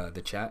for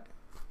the chat.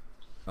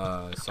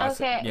 So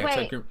Okay. yeah,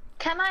 wait.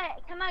 Can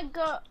I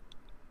go?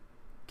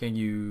 Can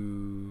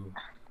you?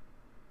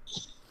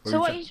 So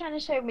what are you trying to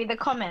show me? The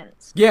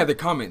comments? Yeah, the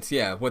comments.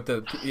 Yeah,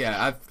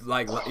 I've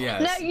like yeah.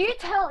 No, you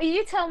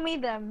tell me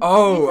them.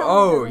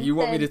 You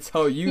want me to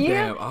tell you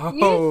them?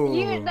 Oh,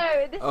 you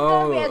know this is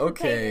gonna be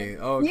entertaining.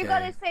 Okay. You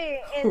gotta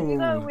say it. You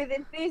go with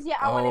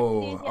enthusiasm. I want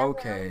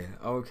enthusiasm.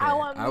 Okay. I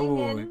want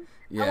meaning.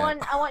 Yeah.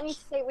 I want you to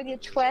say it with your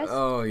chest.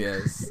 Oh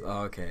yes.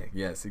 Okay.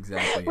 Yes.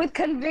 Exactly. With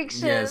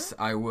conviction. Yes,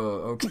 I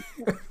will. Okay.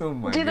 Oh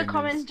my. Do the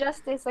comments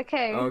justice.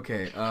 Okay.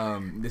 Okay.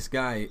 This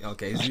guy.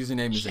 Okay. His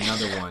username is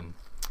another one.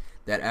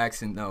 That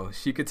accent though,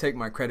 she could take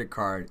my credit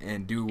card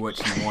and do what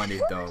she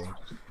wanted though.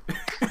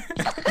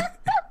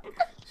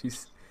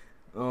 She's,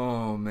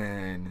 oh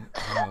man,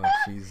 oh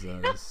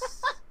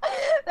Jesus.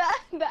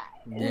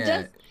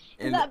 Yeah.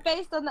 Is that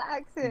based on the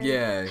accent?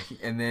 Yeah,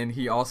 and then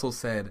he also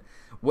said,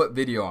 "What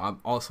video? I'm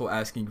also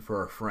asking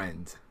for a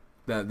friend."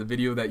 The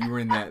video that you were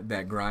in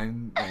that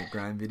grime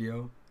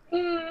video.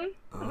 Mm.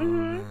 Oh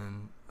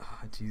man.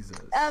 Jesus.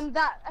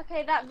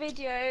 That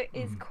video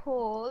is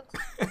called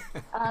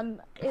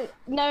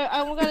no,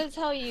 I'm gonna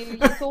tell you. You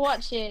can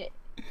watch it.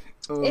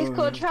 It's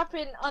called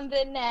Trapping on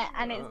the Net,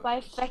 and it's by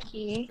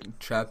Fecky.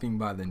 Trapping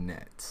by the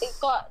Net. It's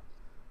got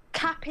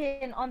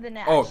Capping on the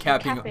Net. Oh,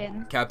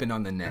 capping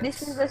on the net.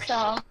 This is the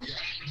song.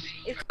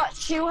 It's got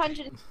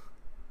 200.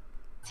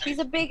 He's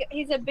a big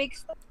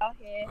star out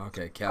here.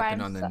 Okay,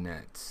 Capping on the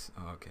Net.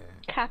 Okay.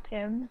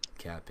 Capping.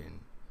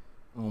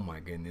 Oh my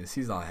goodness,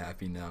 he's all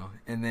happy now.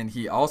 And then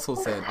he also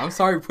said, I'm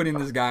sorry putting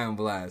this guy on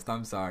blast.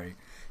 I'm sorry.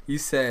 He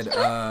said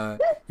I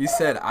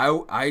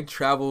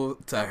travel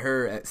to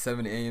her at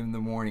 7 a.m. in the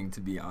morning, to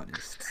be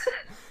honest.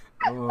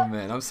 Oh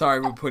man, I'm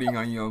sorry we're putting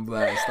on you on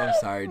blast. I'm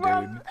sorry,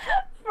 dude.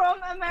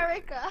 From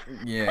America.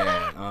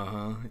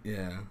 Yeah,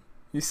 yeah.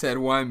 He said,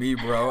 why me,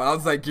 bro? I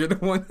was like, you're the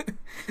one.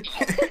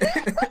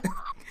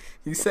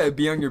 He said,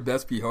 be on your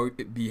best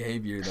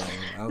behavior, though.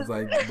 I was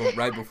like,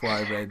 right before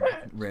I read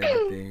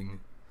the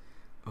thing.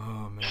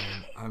 Oh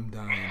man, I'm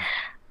dying.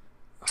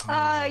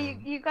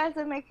 You guys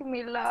are making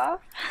me laugh.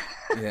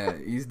 Yeah,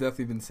 he's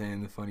definitely been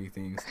saying the funny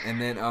things. And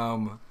then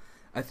I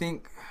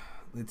think,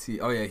 let's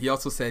see. Oh yeah, he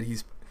also said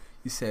he's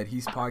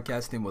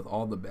podcasting with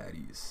all the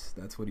baddies.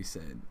 That's what he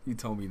said. He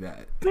told me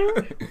that.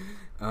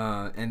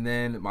 And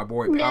then my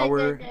boy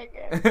Power,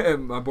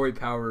 my boy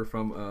Power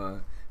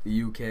from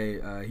the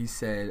UK, he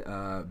said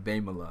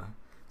Bamela.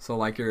 So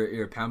like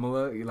your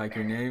Pamela, like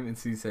your name, and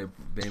so he said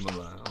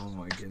Bamela. Oh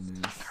my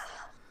goodness.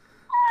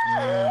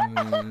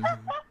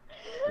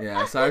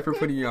 Yeah, sorry for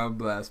putting you on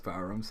blast,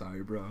 Power. I'm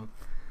sorry, bro.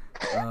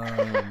 Oh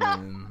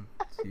man,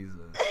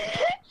 Jesus.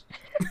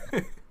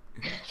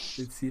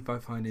 Let's see if I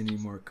find any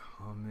more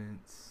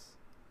comments.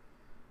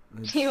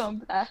 You on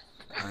blast.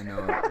 I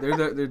know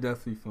they're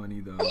definitely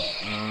funny though.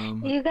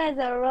 You guys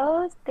are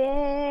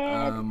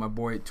roasted. My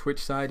boy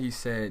Twitch side, he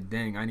said,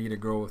 "Dang, I need a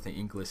girl with an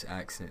English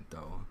accent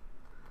though."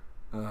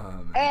 You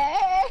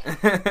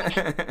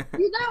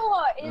know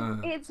what?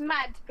 It's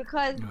mad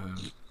because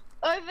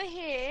over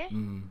here,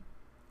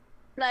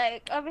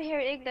 like over here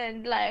in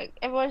England, like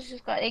everyone's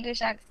just got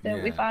English accent.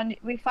 Yeah.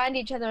 We find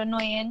each other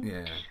annoying.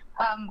 Yeah.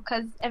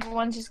 Because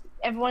everyone's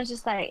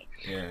just like,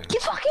 Yeah. you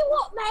fucking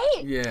what,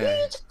 mate? Yeah.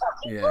 You just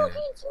fucking Yeah.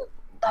 talking to.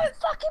 Don't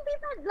fucking be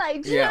mad.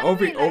 Like, do you Yeah, know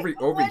what I mean?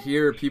 over Like,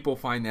 here, people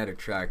find that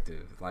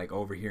attractive. Like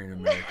over here in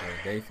America,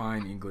 they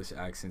find English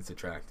accents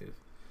attractive.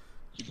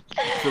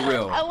 For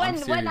real, I'm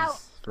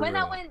serious. When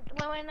I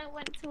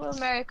went to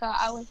America,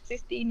 I was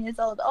 15 years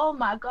old. Oh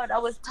my god, I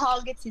was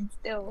targeted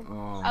still.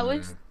 Oh, I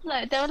was man.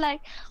 like, they were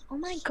like, oh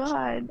my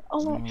god.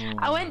 Oh, my.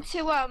 I went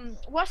to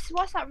what's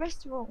that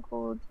restaurant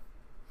called?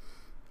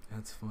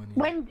 That's funny.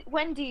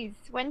 Wendy's,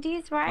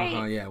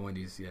 right? Yeah,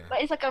 Wendy's. Yeah.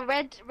 But it's like a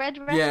red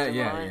restaurant.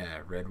 Yeah.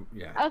 Red.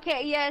 Yeah.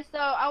 Okay, yeah. So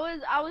I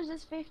was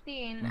just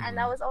 15, and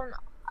I was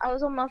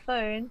on my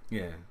phone.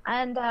 Yeah.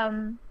 And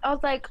I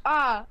was like,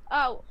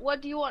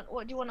 what do you want?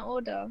 What do you want to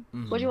order?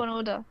 What do you want to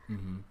order?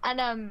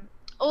 And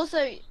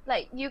also,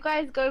 like, you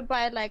guys go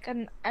by like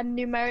a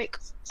numeric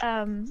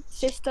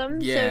system.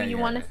 Yeah, so you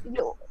want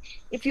to,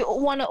 if you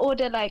want to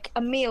order like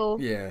a meal,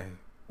 Yeah.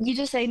 you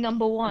just say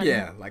number one.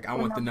 Yeah, like I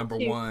or want the number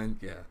two. 1.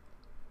 Yeah.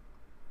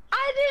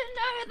 I didn't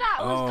know that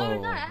was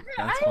going on. that's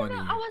I didn't know.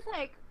 funny. I was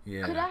like,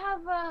 Yeah. could I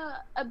have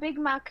a Big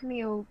Mac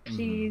meal,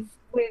 please?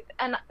 With,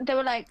 and they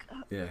were like,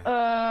 Yeah.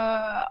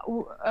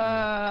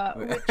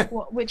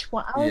 which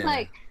one? I was Yeah.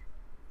 like,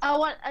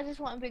 I just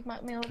want a Big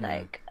Mac meal,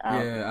 like.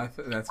 Yeah,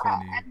 that's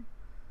funny.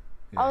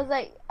 I was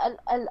like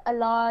a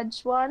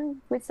large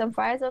one with some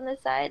fries on the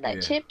side,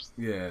 like chips.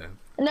 Yeah.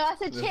 No, I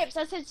said chips.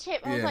 I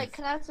was like,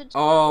 can I have some chips?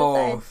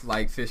 Oh,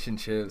 like fish and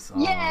chips.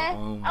 Yeah.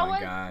 Oh my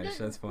gosh,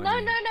 that's funny.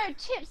 No.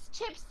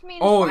 Chips means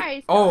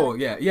fries. Oh,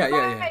 yeah.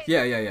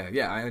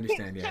 I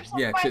understand. Yeah, Chips and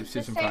yeah, fries chips the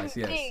and fries.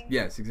 same Yes, thing.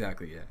 yes,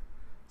 exactly. Yeah.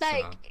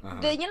 Like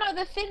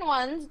the thin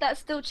ones, that's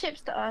still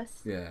chips to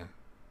us. Yeah.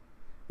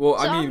 Well,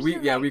 So I mean,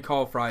 I'm just we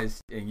call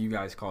fries and you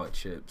guys call it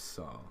chips.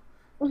 So.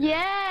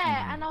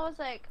 Yeah, and I was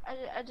like,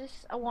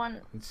 I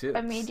want Chips,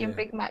 a medium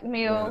Big Mac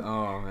meal. Yeah.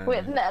 Oh man.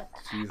 With that.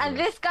 Jesus. And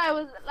this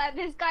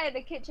guy in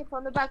the kitchen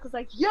from the back was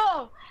like,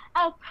 yo,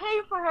 I'll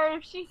pay for her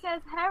if she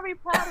says Harry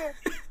Potter,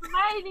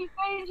 Hermione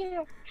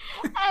Granger,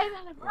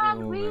 and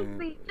Ron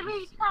Weasley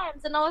 3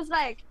 times. And I was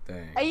like,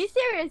 Dang. are you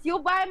serious? You'll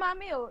buy my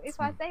meal if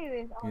I say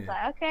this? I was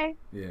like, okay.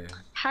 Yeah.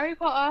 Harry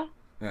Potter,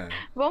 Yeah.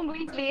 Ron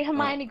Weasley,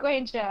 Hermione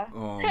Granger.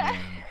 Oh man. Harry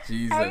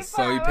Jesus.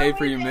 So you Potter, pay Ron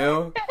for your Weasley.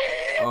 meal?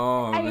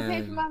 Oh And man. he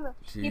paid for my meal.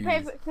 He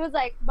Jeez. was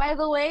like, by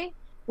the way,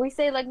 we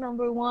say like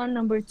number 1,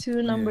 number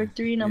 2, number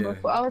 3, number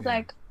 4. I was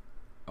like,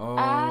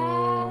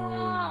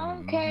 Oh.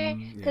 okay.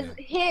 Because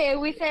here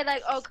we say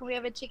like, oh, can we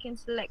have a chicken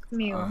select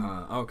meal?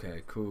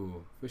 Okay.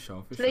 Cool. For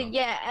sure. So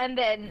yeah, and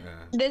then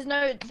there's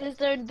no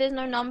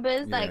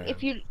numbers. Like Yeah.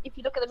 if you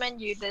look at the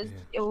menu,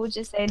 it will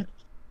just say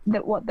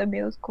that what the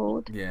meal's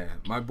called. Yeah.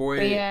 My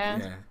boy.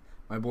 Yeah.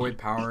 My boy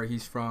Power.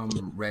 He's from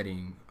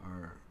Reading.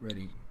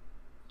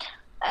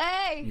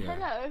 Hey, Yeah.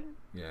 hello.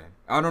 Yeah.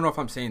 I don't know if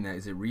I'm saying that.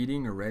 Is it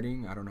Reading or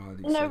Reading? I don't know how to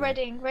say No, that.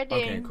 Reading.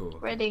 Okay, cool.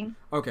 Reading.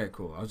 Okay,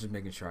 cool. I was just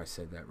making sure I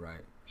said that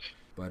right.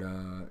 But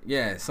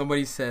yeah,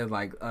 somebody said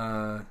like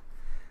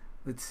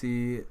let's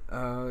see.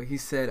 He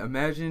said,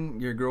 imagine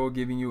your girl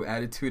giving you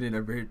attitude in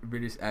a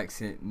British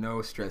accent,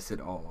 no stress at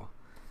all.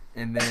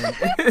 And then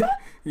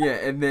yeah,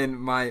 and then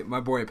my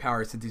boy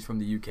Power, since he's from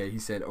the UK, he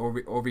said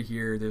over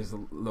here there's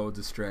loads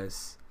of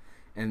stress.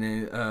 And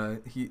then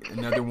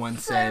another one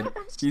said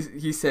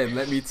he said,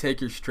 let me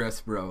take your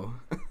stress, bro.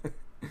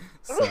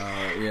 So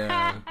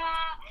yeah.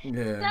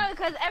 Yeah. No,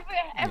 because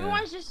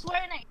everyone's just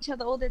swearing at each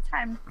other all the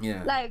time.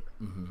 Yeah. Like,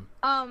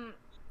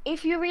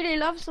 if you really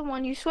love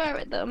someone, you swear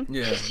at them.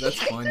 Yeah,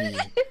 that's funny.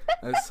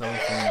 That's so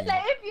funny.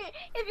 Like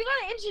if you're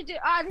gonna introduce,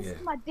 this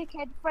is my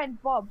dickhead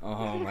friend Bob.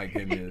 Oh my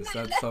goodness,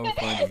 that's so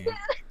funny.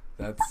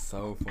 That's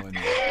so funny.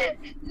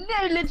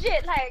 No,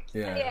 legit, like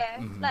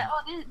like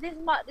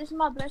this is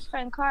my best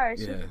friend Cara.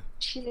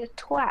 She's a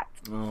twat.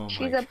 Oh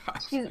she's my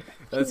gosh. She's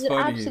an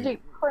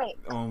absolute prick.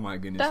 Oh my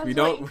goodness. That's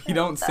we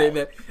don't say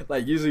that.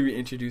 Like usually we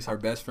introduce our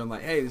best friend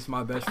like, hey, this is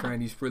my best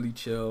friend. He's really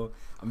chill.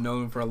 I've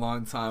known him for a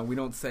long time. We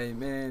don't say,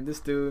 man,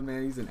 this dude,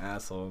 man, he's an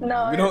asshole. Man.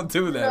 No, we don't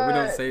do that. no. We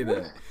don't say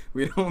that.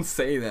 We don't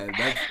say that.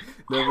 That's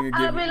never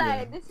gonna I'll give be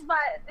like, this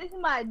is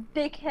my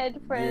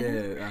dickhead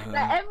friend.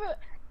 Yeah.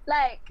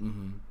 Like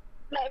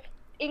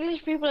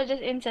English people are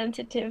just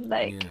insensitive.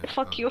 Like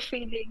fuck your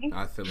feelings.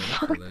 I feel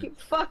it.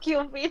 Fuck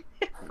your feelings.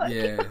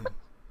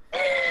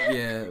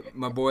 Yeah,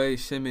 my boy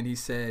Shimon, he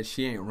said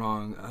she ain't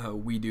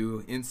wrong. We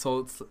do.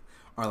 Insults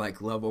are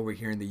like love over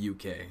here in the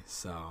UK.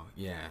 So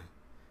yeah,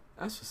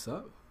 that's what's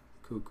up.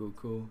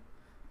 Cool.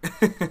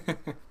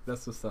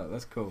 That's what's up.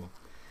 That's cool.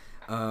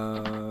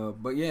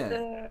 But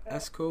yeah,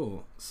 that's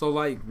cool. So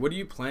like, what do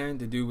you plan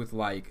to do with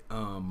like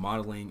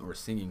modeling or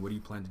singing? What do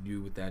you plan to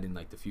do with that in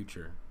like the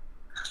future?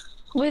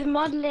 With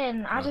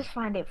modeling, I just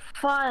find it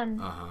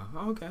fun.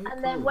 Okay. And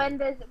Cool. then when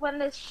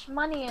there's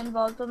money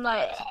involved, I'm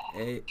like,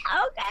 Hey,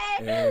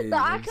 okay, hey, so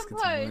I let's can get some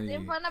pose money.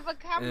 in front of a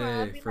camera.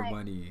 I'll Hey, be for like,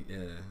 money, yeah.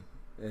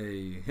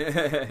 Hey,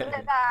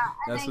 like that,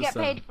 and that's then what's get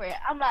up. paid for it.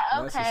 I'm like,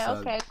 That's what's up.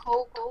 okay,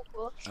 cool.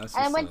 That's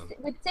And what's up.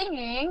 with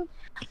singing,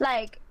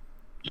 like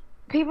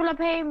people are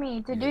paying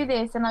me to do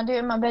this, and I do it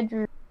in my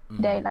bedroom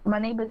today. Like my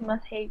neighbors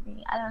must hate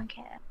me. I don't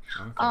care.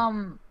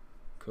 Okay.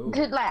 Cool.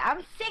 Like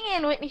I'm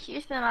singing Whitney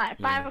Houston at like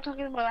 5 o'clock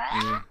in the morning.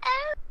 Like,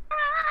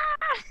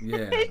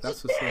 Yeah,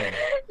 that's what's up.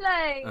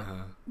 Like,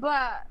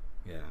 but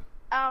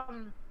yeah.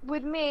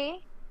 with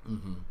me.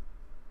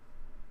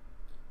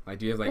 Like,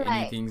 do you have like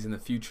any things in the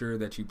future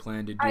that you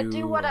plan to do? I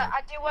do what I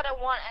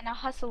want, and I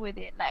hustle with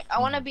it. Like I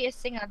want to be a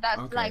singer.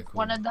 That's like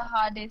one of the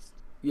hardest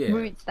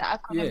routes that I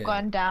could have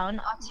gone down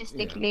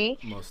artistically.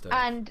 Yeah, most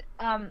and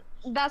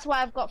that's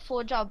why I've got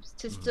 4 jobs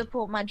to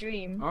support my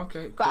dream.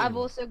 Okay, cool. But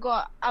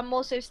I'm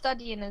also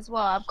studying as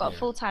well. I've got a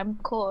full-time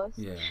course.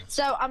 Yeah.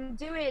 So I'm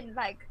doing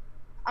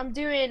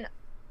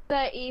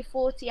 30,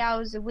 40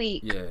 hours a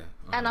week. Yeah.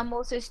 And I'm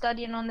also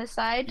studying on the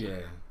side.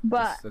 Yeah.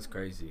 But that's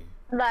crazy.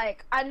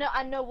 Like I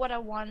know what I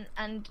want,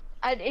 and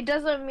it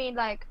doesn't mean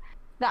like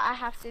that I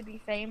have to be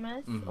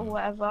famous or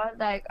whatever.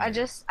 Like I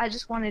just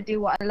want to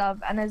do what I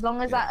love, and as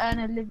long as I earn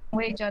a living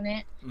wage on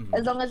it,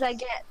 as long as I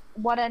get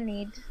what I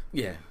need,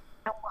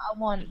 and what I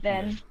want,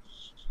 then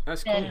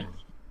that's cool.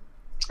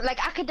 Like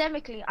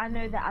academically, I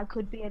know that I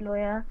could be a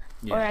lawyer,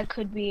 or I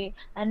could be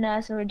a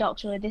nurse or a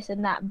doctor or this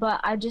and that.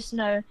 But I just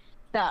know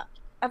that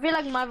I feel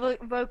like my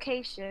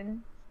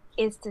vocation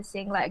is to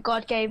sing. Like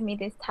God gave me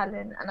this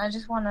talent, and I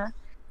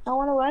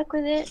want to work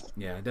with it.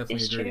 Yeah, I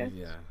definitely agree. True.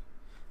 Yeah,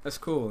 that's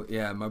cool.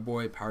 Yeah, my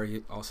boy Power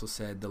also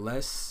said the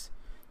less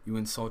you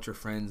insult your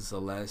friends, the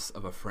less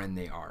of a friend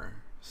they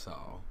are.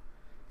 So,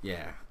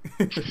 yeah.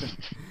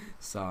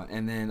 So,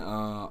 and then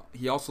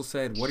he also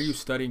said, "What are you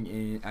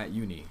studying at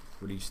uni?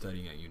 What are you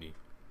studying at uni?"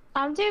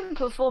 I'm doing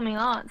performing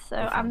arts, so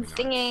I'm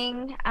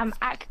singing, I'm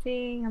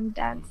acting, I'm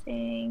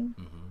dancing,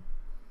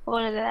 all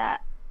of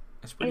that.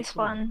 That's pretty It's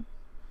cool. fun.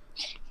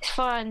 It's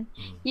fun.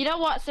 You know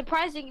what?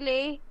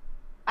 Surprisingly,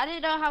 I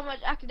didn't know how much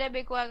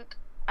academic work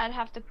I'd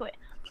have to put.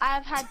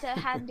 I've had to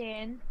hand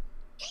in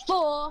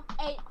 4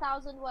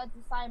 8,000-word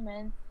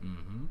assignments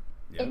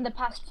in the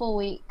past 4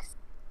 weeks.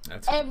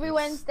 Every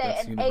Wednesday,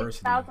 an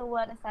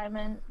 8,000-word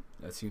assignment.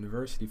 That's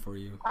university for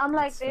you. I'm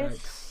like this.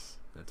 Facts.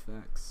 That's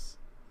facts.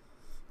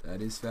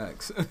 That is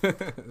facts.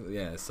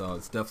 Yeah, so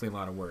it's definitely a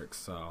lot of work.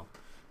 So,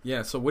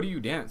 yeah. So, what do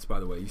you dance? By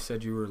the way, you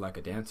said you were like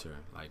a dancer,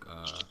 like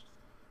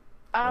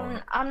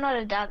I'm not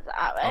a dancer.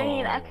 I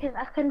mean, I can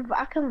vibe.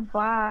 I can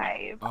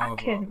vibe. Like,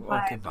 okay. You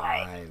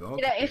know,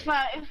 if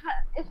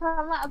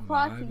I'm at a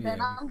party,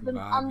 then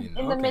I'm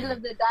in the middle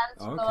of the dance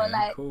floor.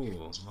 Like,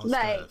 cool.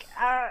 Like,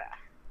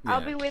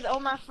 I'll be with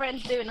all my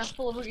friends doing a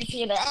full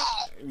routine.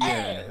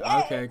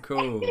 Yeah. Okay.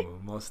 Cool.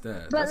 Most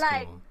definitely. But that's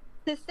like, cool.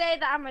 to say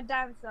that I'm a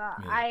dancer,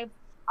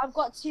 I've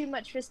got too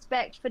much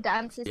respect for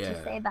dancers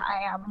to say that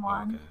I am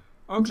one.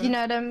 Okay. Do you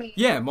know what I mean?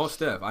 Yeah, most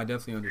def. I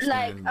definitely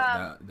understand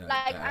that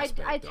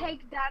aspect, I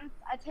take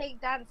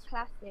dance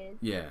classes.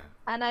 Yeah.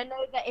 And I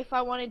know that if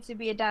I wanted to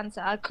be a dancer,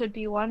 I could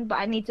be one, but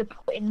I need to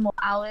put in more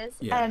hours.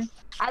 Yeah. And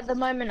at the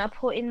moment, I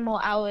put in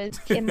more hours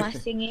in my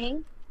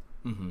singing.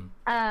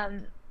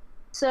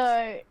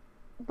 So,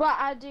 but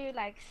I do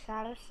like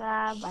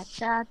salsa,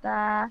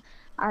 bachata.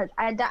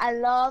 I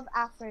love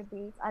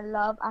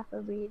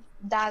Afrobeats.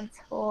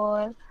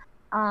 Dancehall.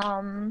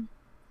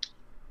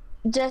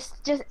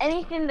 Just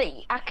anything that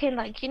I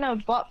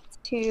can bop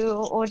to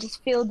or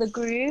just feel the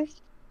groove.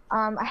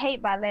 I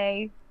hate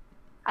ballet.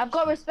 I've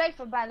got respect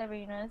for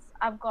ballerinas.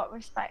 A lot of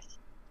respect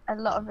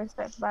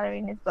for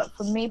ballerinas, but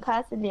for me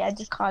personally, I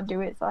just can't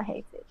do it, so I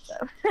hate it.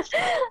 So,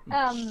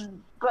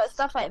 but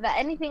stuff like that,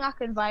 anything I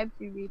can vibe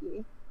to,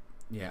 really.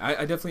 Yeah,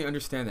 I definitely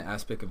understand the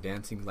aspect of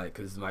dancing, like,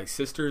 because my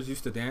sisters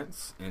used to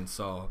dance, and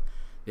so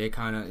they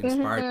kind of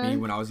inspired me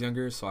when I was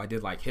younger. So I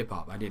did like hip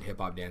hop. I did hip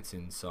hop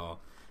dancing, so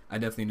I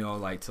definitely know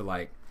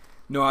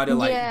how to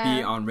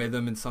be on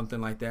rhythm and something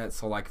like that.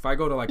 So like if I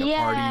go to like a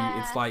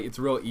party, it's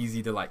real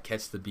easy to like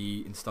catch the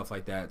beat and stuff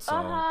like that. So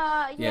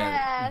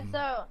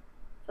so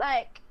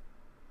like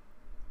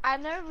I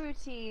know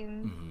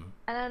routines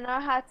and I know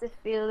how to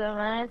feel them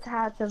and I know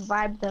how to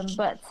vibe them,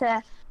 but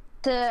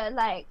to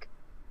like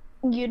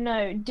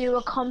do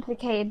a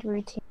complicated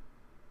routine,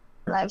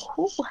 like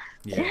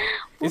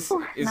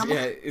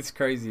it's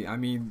crazy. I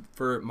mean,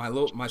 for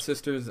my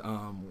sisters,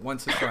 one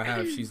sister I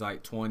have, she's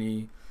like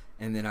 20,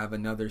 and then I have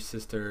another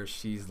sister,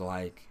 she's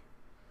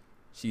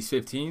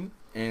 15,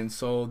 and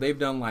so they've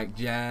done like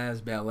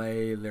jazz,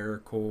 ballet,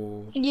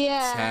 lyrical,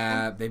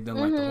 tap. They've done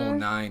like the whole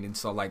 9, and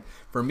so like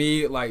for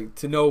me, like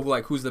to know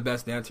like who's the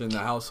best dancer in the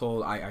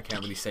household, I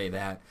can't really say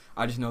that.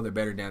 I just know they're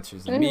better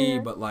dancers than me,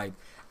 but like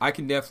I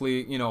can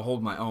definitely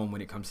hold my own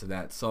when it comes to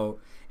that. So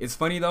it's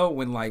funny though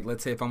when like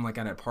let's say if I'm like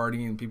at a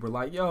party and people are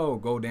like, "Yo,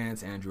 go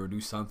dance, Andrew," or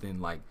do something,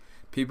 like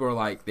people are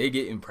like they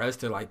get impressed.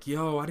 They're like,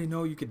 "Yo, I didn't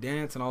know you could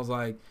dance," and I was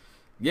like,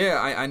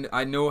 Yeah,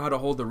 I know how to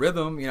hold the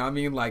rhythm. You know, what I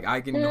mean, like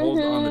I can hold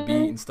on the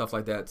beat and stuff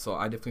like that. So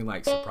I definitely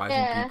like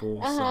surprising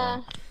people.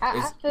 So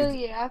I feel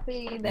you. I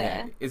feel you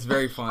there. yeah, it's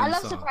very fun. I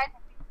love So surprising.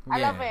 I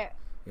yeah, love it.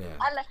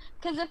 yeah,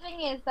 Because the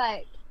thing is,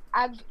 like,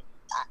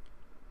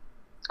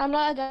 I'm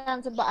not a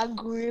dancer, but I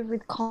groove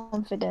with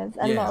confidence,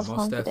 a lot yeah. of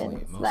Most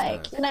definitely, confidence. most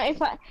Like, def. you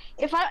know,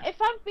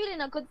 if I'm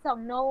feeling a good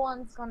song, no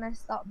one's gonna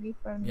stop me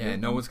from Yeah,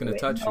 no moving one's to gonna it.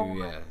 touch No you. one.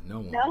 Yeah, no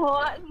one. No Yeah.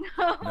 one.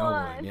 No No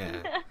one, one.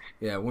 yeah,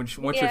 yeah. Once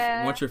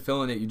Yeah. once you're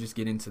feeling it, you just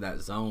get into that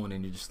zone,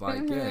 and you're just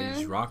like, yeah, you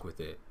just rock with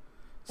it.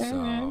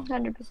 So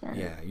 100%.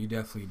 yeah, you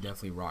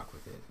definitely rock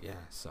with it.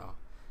 Yeah, so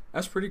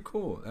that's pretty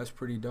cool. That's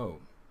pretty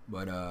dope.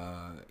 But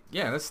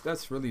yeah,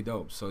 that's really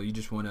dope. So you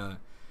just wanna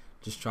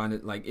just trying to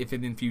like, if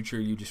in the future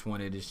you just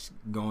want to just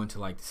go into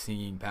like the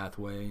singing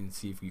pathway and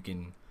see if you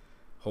can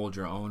hold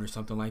your own or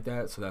something like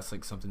that. So that's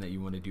like something that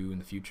you want to do in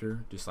the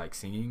future, just like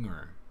singing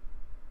or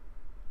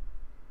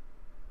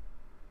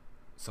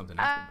something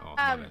else. Oh,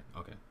 my bad.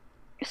 Okay.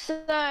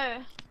 So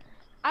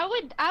I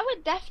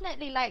would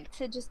definitely like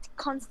to just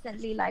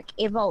constantly like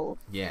evolve.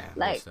 Yeah, most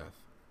Like stuff.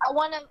 I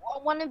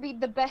wanna be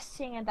the best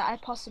singer that I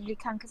possibly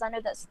can, because I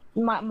know that's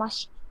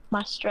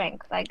my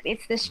strength. Like,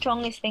 it's the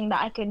strongest thing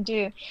that I can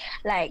do.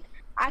 Like,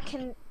 I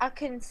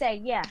can say,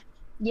 yeah,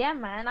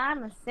 man,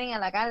 I'm a singer.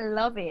 Like, I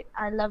love it.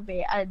 I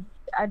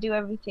do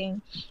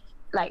everything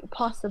like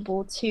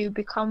possible to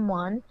become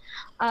one.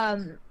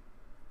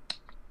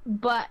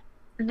 But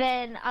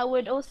then I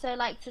would also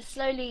like to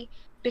slowly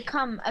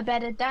become a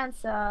better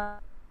dancer,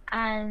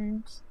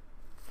 and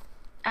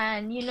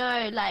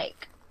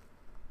like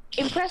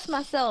impress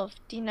myself.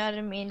 Do you know what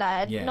I mean?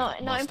 Like, Yeah,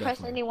 not most impress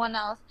definitely. anyone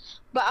else,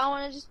 but I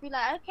want to just be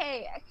like,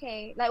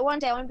 okay. Like, one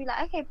day I want to be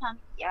like, okay, Pam,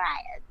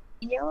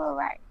 you're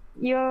alright.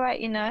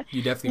 You know.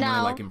 You definitely want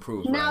to like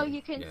improve, Now right?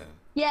 you can. Yeah.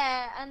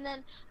 Yeah, and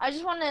then I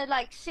just want to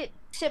like sit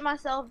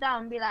myself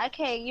down and be like,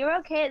 okay, you're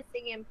okay at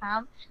singing,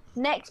 Pam.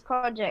 Next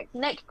project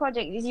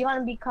is you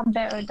want to become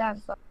better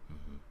dancer,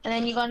 and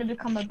then you're going to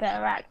become a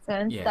better actor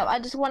and Yeah. stuff. I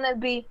just want to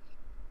be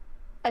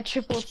a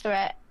triple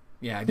threat.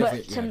 Yeah, I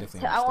But definitely. Yeah, I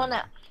definitely. I want to,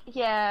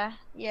 understand.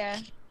 yeah.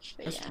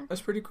 But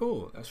That's pretty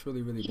cool. That's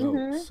really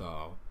dope.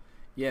 So,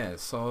 yeah.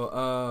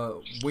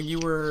 So, when you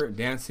were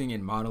dancing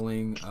and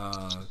modeling,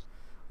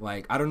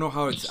 like I don't know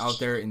how it's out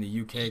there in the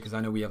UK because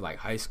I know we have like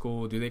high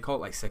school. Do they call it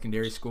like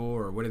secondary school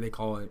or what do they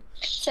call it?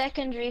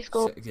 Secondary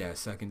school. Yeah,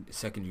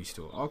 secondary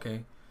school.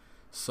 Okay.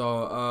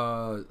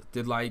 So,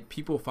 did like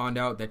people find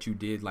out that you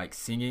did like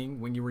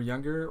singing when you were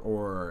younger,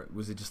 or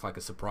was it just like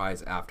a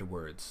surprise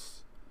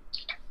afterwards?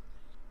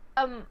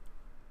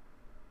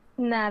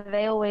 Nah,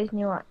 they always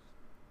knew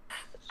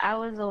I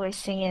was always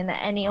singing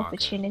at any Okay.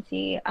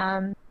 opportunity.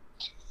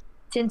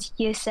 Since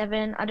year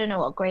 7, I don't know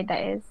what grade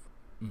that is.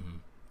 Mm-hmm.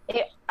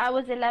 I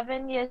was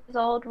 11 years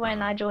old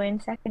when I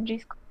joined secondary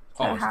school.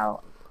 So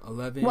Oh,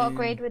 11. what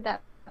grade would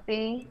that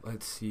be?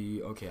 Let's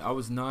see. Okay, I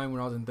was 9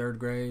 when I was in 3rd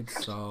grade,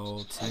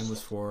 so 10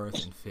 was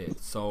 4th and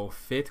 5th. So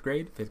 5th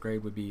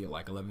grade would be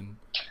like 11.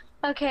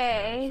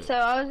 Okay, Yeah, so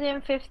I was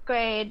in 5th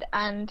grade,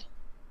 and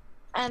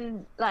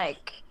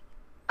like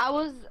I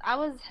was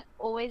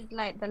always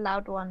like the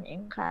loud one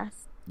in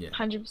class. Yeah.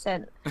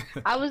 100%.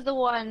 I was the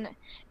one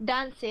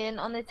dancing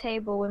on the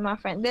table with my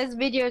friend. There's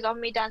videos of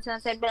me dancing. I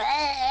said,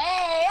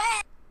 hey.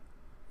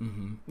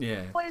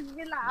 Yeah. Always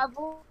be loud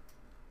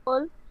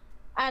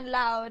and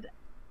loud,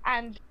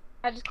 and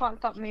I just can't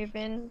stop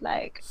moving.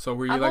 Like, So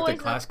were you I've like the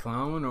always class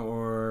clown,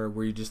 or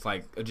were you just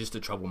like just a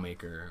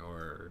troublemaker,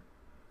 or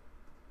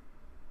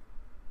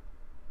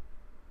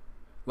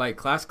like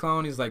class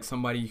clown is like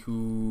somebody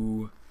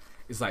who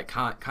is like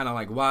kind of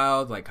like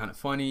wild, like kind of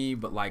funny,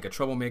 but like a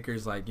troublemaker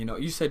is like,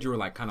 you said you were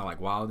like kind of like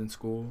wild in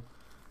school.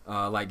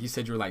 Like you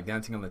said you were like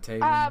dancing on the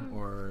table,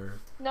 or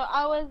No,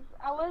 I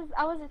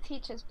was a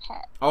teacher's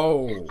pet.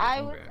 oh, I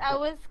okay.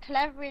 was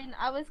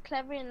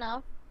clever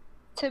enough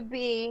to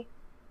be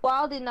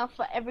wild enough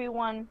for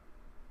everyone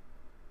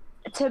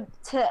to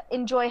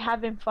enjoy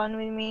having fun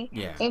with me,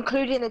 Yeah.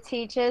 including the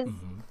teachers.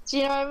 Do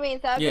you know what I mean?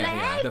 So I'd be Yeah, like,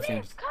 yeah, I hey, definitely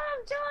miss, come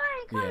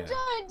Yeah.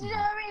 join. Do you know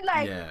what I mean?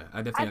 Like, Yeah,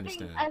 I definitely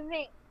understand. I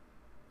think,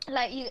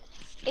 like,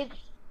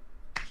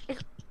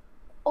 it's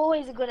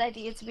always a good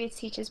idea to be a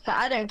teacher's pet.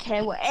 I don't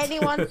care what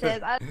anyone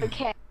says. I don't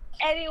care.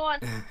 Anyone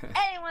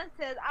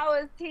says I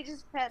was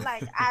teacher's pet.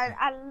 Like,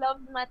 I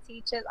loved my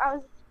teachers.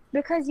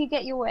 Because you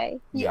get your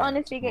way. You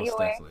honestly get most your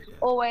way. definitely, yeah.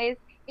 Always.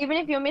 Even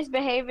if you're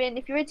misbehaving,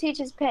 if you're a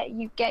teacher's pet,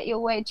 you get your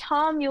way.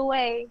 Charm your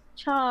way.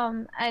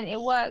 Charm. And it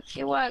works.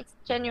 It works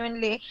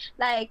genuinely.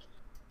 Like,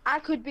 I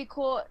could be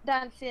caught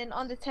dancing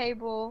on the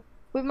table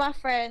with my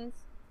friends,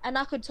 and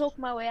I could talk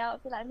my way out.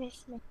 I'd be like,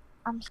 Miss,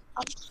 I'm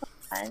so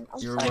fine.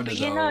 You're sorry. one of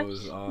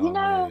those. Oh, you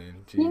know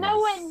man. you know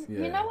Jeez.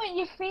 when you know when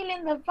you're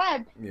feeling the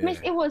vibe. Yeah. Miss,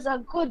 it was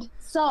a good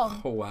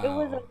song. Oh, wow. It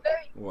was a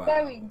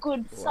very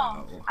good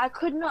song. Wow. I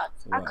could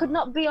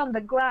not be on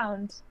the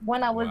ground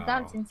when I was Wow.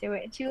 dancing to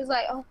it. She was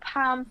like, "Oh,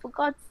 Pam, for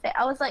God's sake."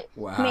 I was like,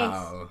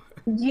 Wow.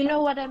 "Miss, you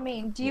know what I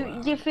mean? Do you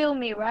Wow. you feel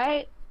me,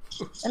 right?"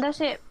 And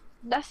that's it.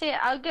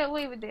 I'll get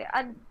away with it.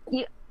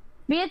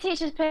 Be a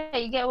teacher's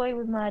pet, you get away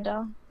with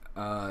murder.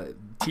 Uh,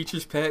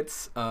 teachers'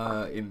 pets.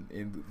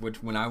 In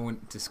which when I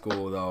went to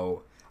school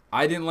though,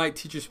 I didn't like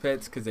teachers'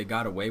 pets because they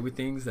got away with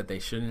things that they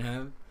shouldn't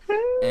have,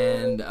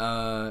 and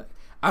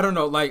I don't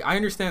know. Like I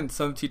understand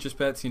some teachers'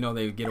 pets,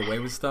 they get away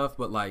with stuff,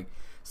 but like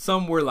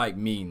some were like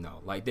mean though.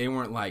 Like they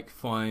weren't like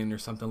fun or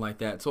something like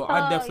that. So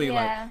I definitely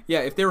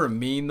if they were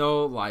mean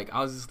though, like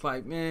I was just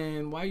like,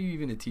 man, why are you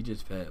even a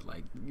teacher's pet?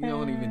 Like you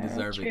don't even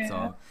deserve it.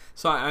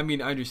 So I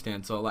mean I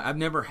understand. So like I've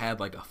never had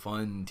like a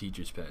fun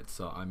teacher's pet.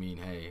 So I mean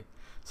hey,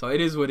 so it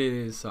is what it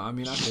is. So I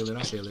mean I feel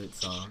it.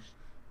 So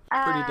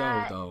pretty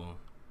dope though.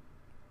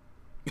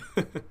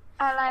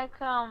 I like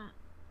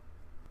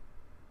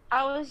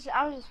I was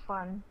just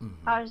fun. Mhm.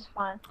 I was just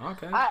fun.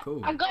 Okay,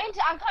 cool. I got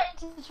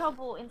into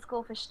trouble in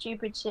school for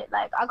stupid shit.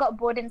 Like I got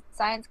bored in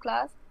science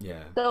class.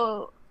 Yeah.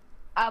 So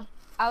I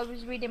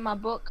was reading my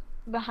book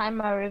behind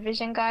my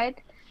revision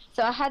guide.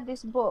 So I had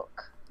this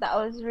book that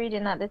I was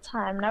reading at the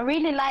time, and I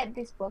really liked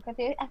this book. I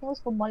think it was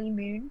called Molly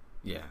Moon.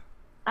 Yeah.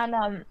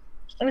 And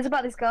it was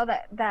about this girl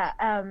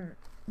that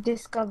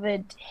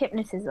discovered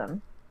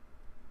hypnotism.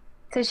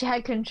 So she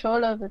had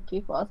control over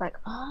people. I was like,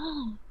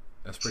 oh.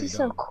 That's pretty She's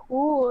dope. so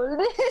cool.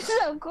 This is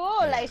so cool.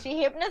 Yeah. Like she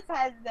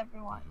hypnotizes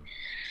everyone.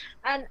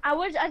 And I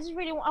was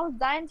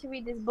dying to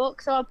read this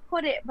book, so I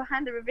put it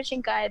behind the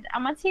revision guide.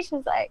 And my teacher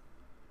was like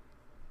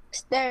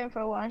staring for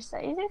a while. She's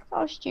like, "Is this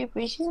girl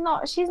stupid?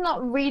 She's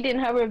not reading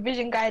her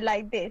revision guide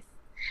like this.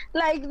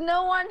 Like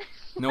no one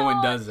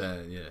does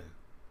that. Yeah.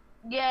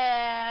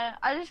 Yeah.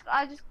 I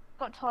just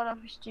got told off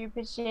for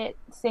stupid shit,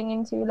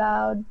 singing too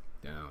loud.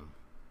 Damn.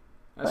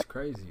 That's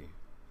crazy.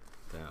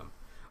 Damn.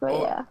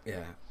 But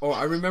yeah. Oh,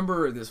 I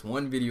remember this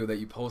one video that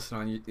you posted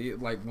on.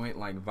 It like went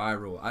like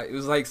viral. It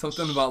was like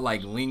something about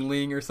like Ling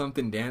Ling or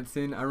something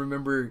dancing. I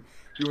remember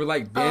you were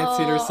like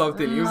dancing or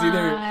something. It was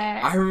either.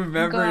 I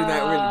remember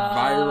that went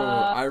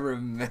viral. I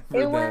remember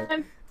it that.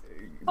 Went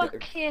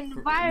fucking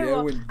viral. Yeah,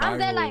 it went viral.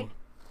 And they're like,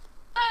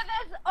 oh,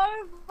 there's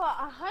over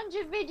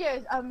 100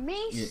 videos of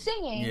me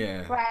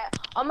singing right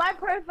on my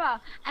profile,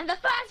 and the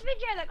first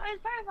video that goes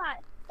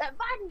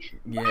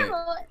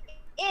viral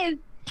is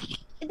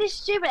this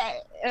stupid,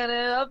 and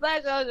then I'm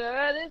like, oh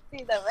girl, this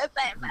is the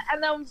website,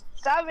 and I'm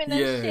dubbing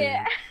and shit.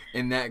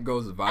 And that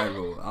goes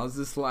viral. I was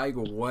just like,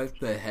 what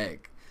the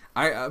heck?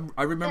 I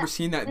remember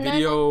seeing that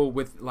video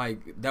with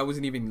like that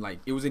wasn't even like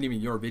it wasn't even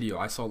your video.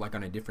 I saw it like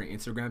on a different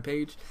Instagram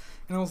page,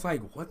 and I was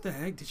like, what the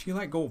heck? Did she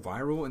like go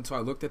viral? And so I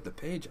looked at the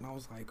page and I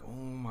was like, oh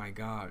my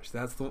gosh,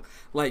 that's the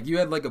like you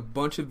had like a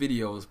bunch of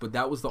videos, but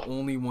that was the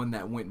only one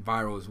that went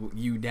viral. Was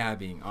you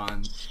dabbing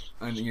on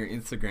your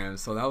Instagram.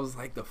 So that was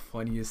like the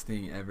funniest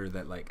thing ever.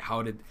 That like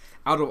how did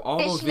out of all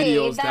those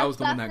videos that was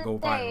the one that go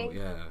viral.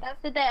 Yeah,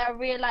 that's the day I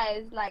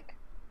realized like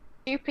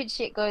stupid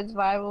shit goes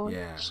viral.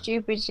 Yeah,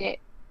 stupid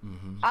shit.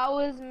 Mm-hmm. I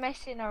was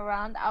messing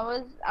around. I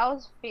was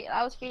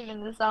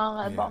feeling the song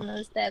at the bottom of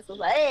the stairs. I was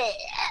like, hey,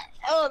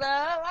 hold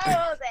up,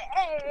 I was like,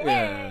 hey,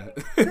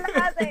 Blase,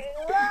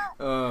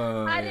 what?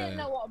 I didn't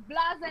know what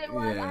Blase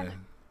was. Yeah.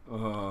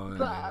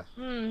 But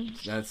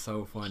that's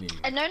so funny.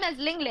 And known as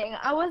Ling Ling,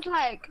 I was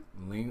like,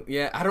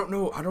 yeah, I don't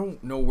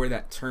know where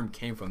that term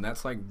came from.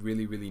 That's like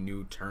really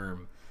new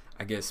term.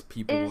 I guess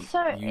people use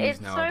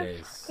nowadays.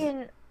 It's so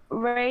fucking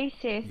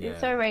racist. Yeah.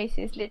 It's so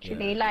racist,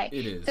 literally. Like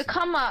it is. To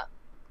come up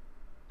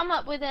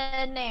with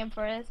a name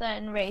for a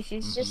certain race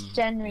is just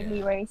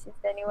generally racist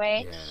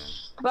anyway. Yeah.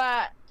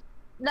 But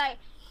like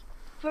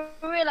for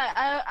real, like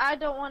I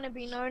don't want to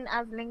be known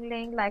as Ling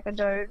Ling. Like I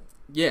don't.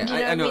 Yeah, you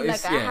know I know. Like,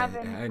 it's, I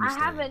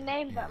have a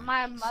name that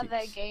my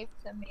mother gave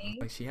to me.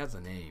 Like she has a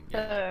name.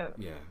 So,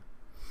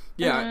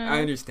 yeah. I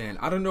understand.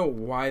 I don't know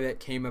why that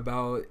came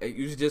about. It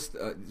was just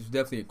it's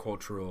definitely a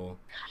cultural.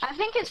 I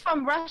think it's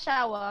from Rush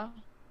Hour.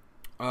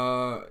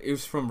 It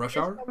was from Rush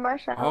Hour? From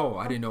Rush Hour. Oh,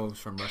 I didn't know it was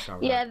from Rush Hour.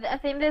 Yeah, I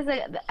think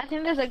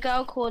there's a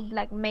girl called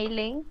like Mei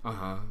Ling.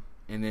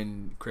 And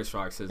then Chris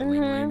Rock says Ling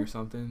Ling or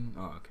something.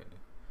 Oh, okay.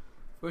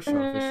 For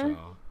sure.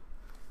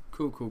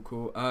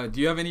 Cool. Do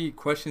you have any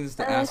questions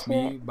to ask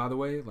me? By the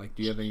way, like,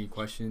 do you have any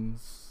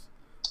questions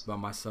about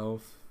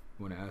myself?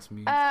 You want to ask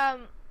me?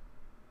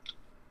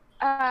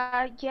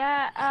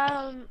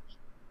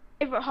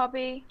 Favorite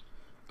hobby.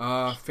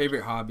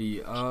 Favorite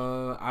hobby.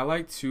 I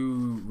like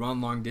to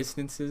run long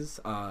distances.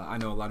 I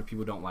know a lot of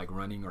people don't like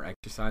running or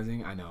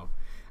exercising. I know.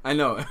 I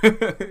know.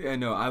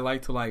 I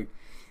like to like,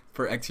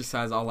 for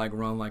exercise, I'll like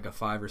run like a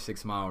 5 or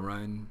 6 mile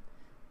run,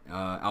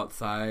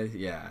 outside.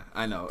 Yeah,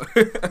 I know.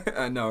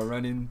 I know.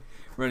 Running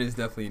is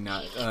definitely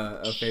not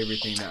a favorite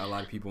thing that a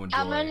lot of people enjoy.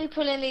 I'm only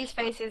pulling these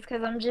faces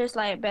because I'm just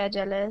like bare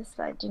jealous.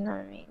 Like, do you know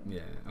what I mean?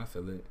 Yeah, I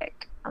feel it.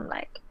 Like, I'm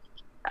like,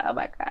 oh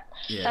my god.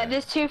 Yeah. Like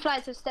there's 2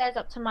 flights of stairs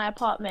up to my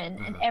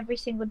apartment, and every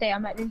single day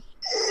I'm at this.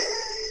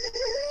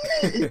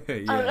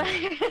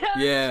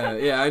 yeah.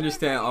 I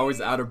understand.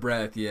 Always out of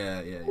breath.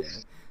 Yeah.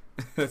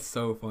 That's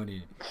so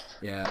funny.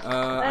 Yeah.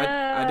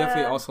 I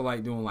definitely also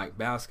like doing like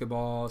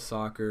basketball,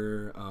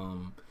 soccer.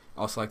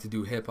 I also like to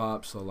do hip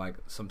hop. So like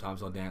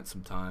sometimes I'll dance.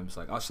 Sometimes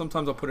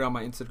sometimes I'll put it on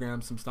my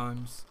Instagram.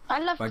 Sometimes I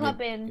love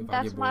clubbing.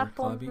 That's my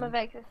form of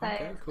exercise.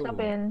 Okay, cool.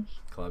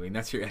 Clubbing.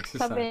 That's your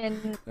exercise.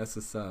 Clubbing. That's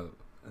what's up.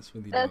 That's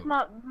really That's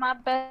dope. my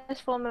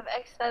best form of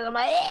exercise. I'm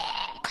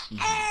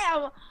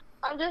like,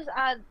 I'm just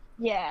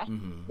yeah.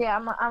 Mm-hmm. Yeah,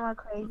 I'm a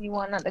crazy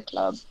one at the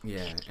club.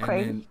 Yeah, and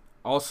Crazy. then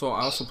also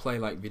I also play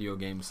like video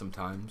games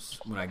sometimes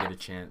when I get a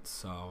chance.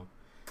 So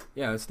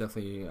yeah, it's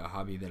definitely a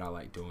hobby that I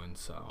like doing.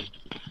 So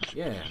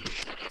yeah,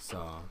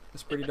 so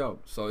that's pretty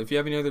dope. So if you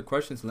have any other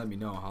questions, let me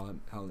know.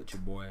 I'll let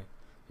your boy.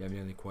 If you have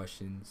any other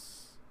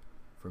questions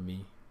for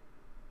me?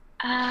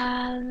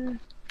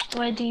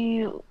 Where do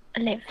you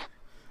live?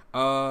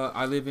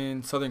 I live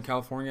in Southern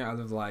California. I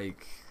live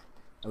like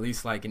at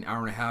least like an hour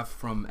and a half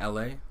from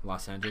LA,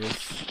 Los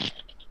Angeles.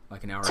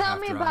 Like an hour and a Tell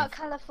half me drive. about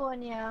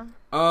California.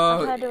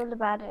 I've heard all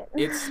about it.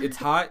 It's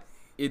hot.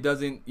 It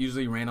doesn't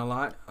usually rain a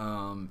lot.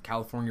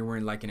 California, we're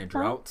in a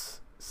drought,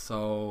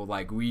 so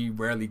like we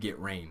rarely get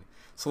rain.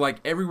 So like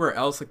everywhere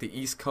else, like the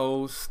East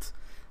Coast,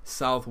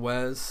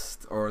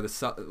 Southwest, or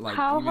the like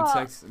How even hot?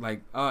 Texas,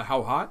 like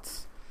how hot?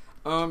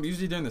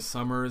 Usually during the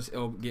summers,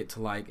 it'll get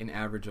to like an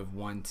average of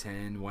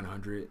 110,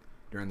 100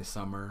 during the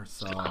summer.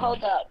 So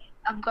Hold up,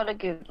 I've got to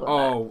Google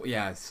oh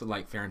yeah, so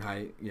like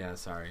Fahrenheit. Yeah,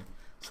 sorry.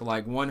 So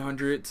like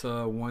 100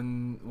 to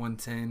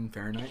 110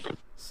 Fahrenheit.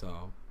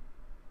 So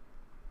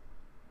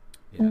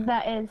that. yeah.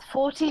 That is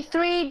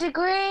 43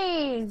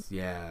 degrees.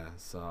 Yeah,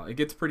 so it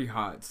gets pretty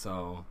hot.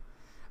 So,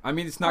 I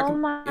mean, it's not Oh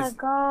my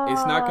god.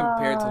 it's not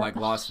compared to like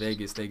Las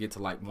Vegas. They get to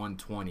like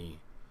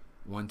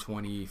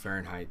 120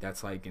 Fahrenheit.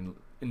 That's like in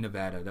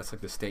Nevada. That's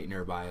like the state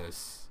nearby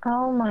us.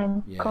 Oh my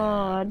Yeah.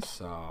 god.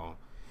 So,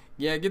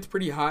 yeah, it gets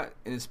pretty hot,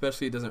 and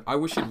especially it doesn't. I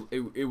wish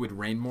it would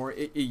rain more.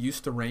 It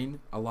used to rain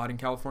a lot in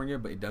California,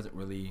 but it doesn't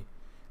really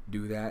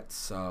do that.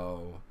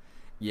 So,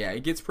 yeah,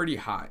 it gets pretty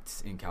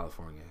hot in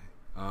California.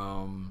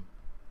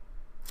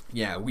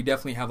 Yeah, we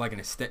definitely have like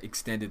an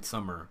extended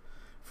summer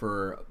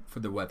for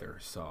the weather.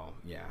 So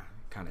yeah,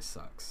 kind of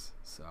sucks.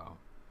 So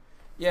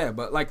yeah,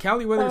 but like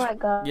Cali Oh weather's my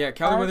god. yeah,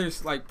 Cali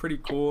weather's like pretty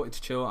cool. It's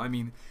chill. I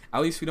mean,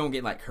 at least we don't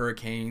get like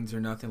hurricanes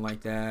or nothing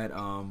like that.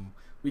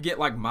 We get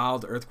like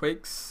mild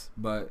earthquakes,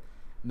 but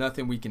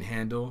nothing we can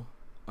handle.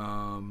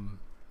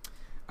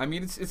 I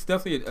mean, it's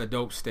definitely a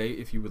dope state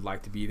if you would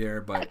like to be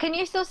there, but Can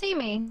you still see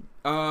me?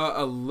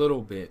 a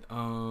little bit.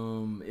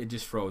 It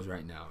just froze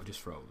right now. It just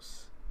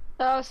froze.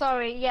 Oh,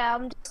 sorry. Yeah,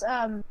 I'm just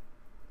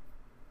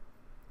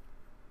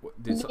What,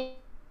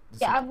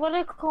 yeah, I'm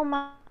gonna call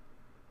my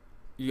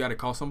you got to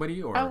call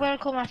somebody or? I'm gonna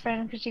call my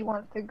friend because she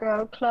wants to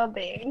go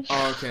clubbing.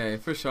 Oh, okay,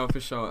 for sure, for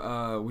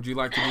sure. Would you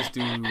like to just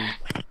do?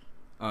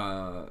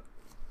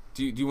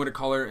 Do you want to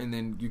call her and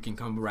then you can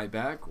come right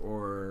back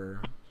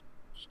or?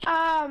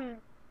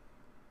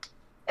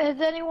 Has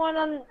anyone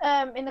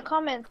on in the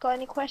comments got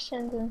any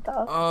questions and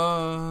stuff?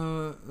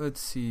 Let's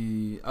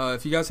see.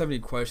 If you guys have any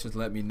questions,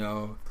 let me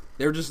know.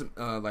 They're just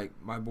like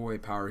my boy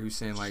Power, who's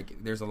saying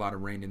like there's a lot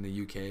of rain in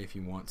the UK if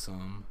you want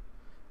some.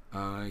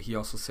 He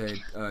also said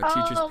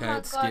teachers' Oh my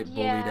pets God, get bullied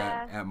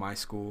yeah. at my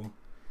school.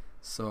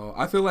 So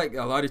I feel like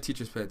a lot of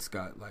teachers' pets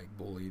got like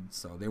bullied,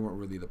 so they weren't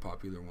really the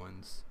popular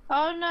ones.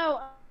 Oh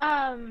no,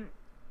 I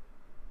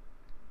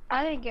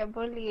didn't get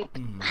bullied.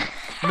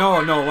 No,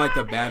 like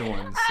the bad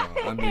ones. So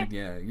I mean,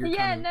 yeah, you're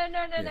Yeah, kinda,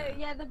 no, yeah.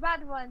 yeah, the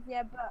bad ones,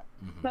 yeah,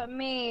 Mhm. but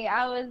me,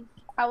 I was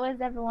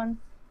everyone's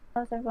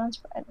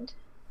friend.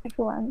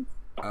 Everyone's.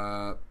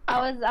 I'm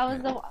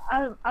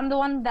the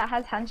one that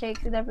has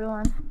handshakes with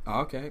everyone.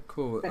 Okay,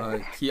 cool.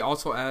 He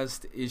also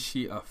asked, "Is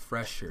she a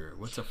fresher?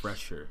 What's a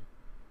fresher?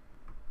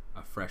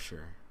 A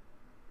fresher?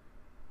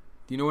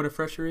 Do you know what a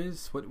fresher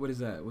is? What is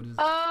that? What is?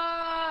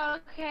 Oh,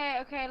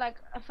 okay, like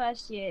a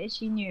first year. Is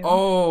she new?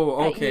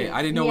 Oh, At okay. uni.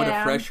 I didn't know what a Yeah,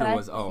 I'm fresher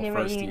was. first Oh, year at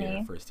first year,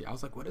 uni. first year. I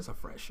was like, what is a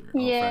fresher? Oh,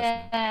 freshman.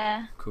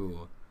 Yeah.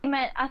 Cool.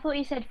 I thought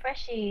you said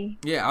freshie.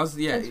 Yeah, I was.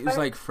 Yeah, It's it was fre-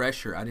 like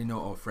fresher. I didn't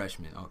know. Oh,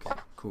 freshman. Okay,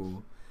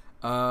 cool.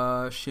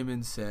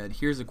 Shimon said,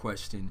 "Here's a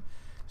question.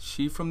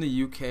 She from the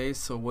UK,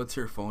 so what's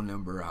her phone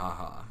number?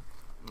 Haha."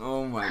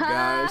 Oh my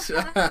gosh.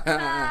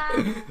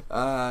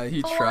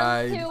 He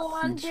tried.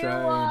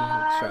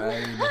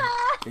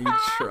 He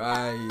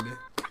tried.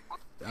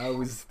 That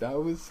was that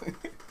was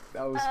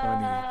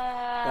funny.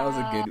 That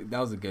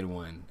was a good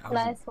one. That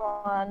was Nice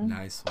one.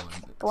 nice one.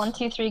 1,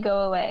 2, 3, go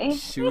away.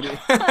 Shooting.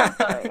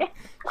 Sorry.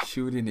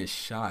 Shooting his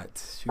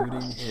shot.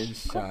 Shooting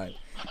his shot.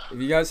 If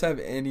you guys have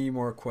any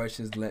more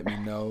questions, let me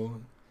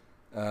know.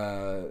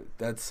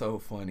 That's so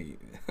funny.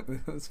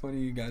 That's funny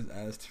you guys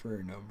asked for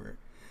a number.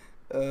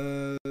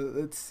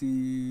 Let's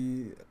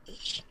see.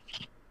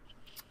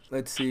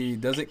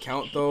 Does it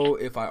count though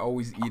if I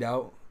always eat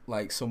out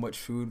like so much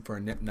food for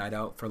a night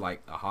out for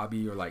like a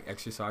hobby or like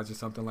exercise or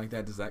something like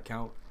that? Does that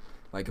count?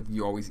 Like if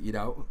you always eat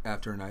out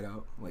after a night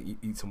out, like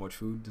eat so much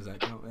food, does that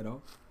count at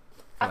all?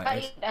 For, like, I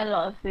eat a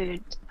lot of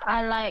food.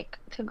 I like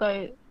to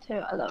go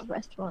to a lot of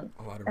restaurants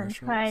a lot of and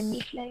try restaurants.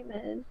 new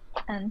flavors.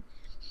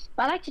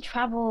 But I like to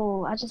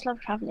travel. I just love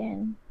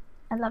traveling.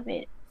 I love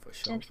it. For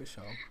sure.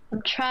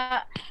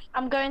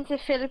 I'm going to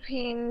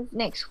Philippines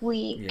next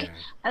week, Yeah.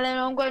 and then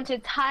I'm going to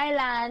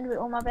Thailand with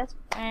all my best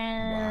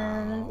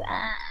friends.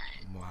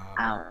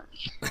 Wow.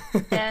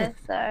 Yeah,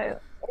 so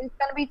it's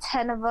gonna be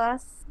 10 of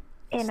us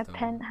in That's a dope.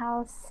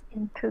 penthouse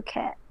in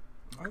Phuket.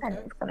 and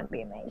Okay. it's gonna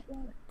be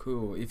amazing.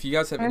 Cool. If you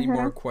guys have any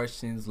more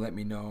questions, let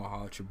me know.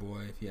 Holla at your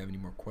boy if you have any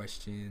more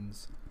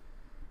questions.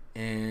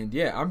 And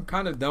yeah, I'm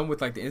kind of done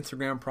with like the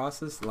Instagram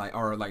process, like,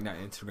 or like not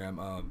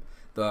Instagram,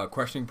 the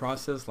questioning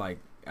process, like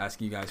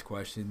asking you guys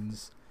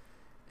questions.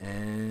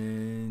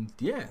 And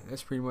yeah,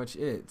 that's pretty much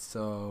it.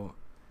 So,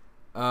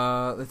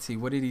 let's see.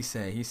 What did he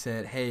say? He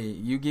said, "Hey,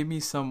 you give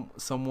me some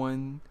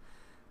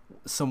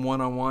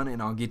one-on-one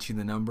and I'll get you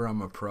the number.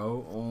 I'm a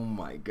pro." Oh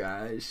my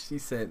gosh. He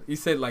said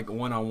like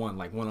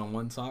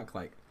one-on-one talk,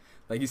 like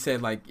he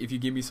said, like, if you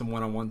give me some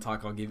one-on-one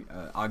talk, I'll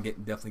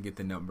definitely get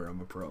the number. I'm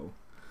a pro.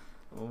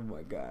 Oh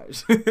my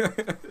gosh.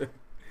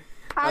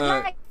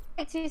 I'd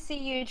like to see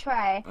you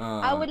try.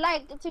 I would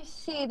like to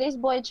see this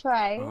boy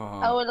try.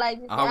 I would like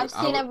to see, I've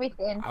seen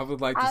everything. I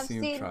would like to see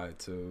him try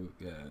too.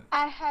 Yeah.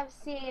 I have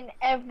seen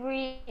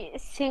every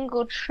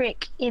single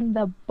trick in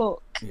the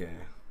book. Yeah.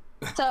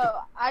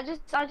 So I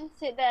just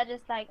sit there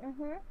just like,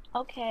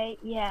 okay,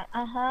 yeah,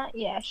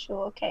 yeah,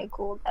 sure, okay,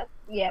 cool,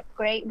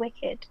 great,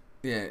 wicked.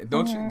 Yeah,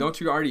 don't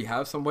you already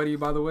have somebody,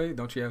 by the way?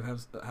 Don't you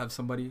have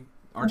somebody?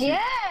 Aren't you?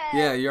 Yeah.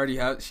 Yeah, you already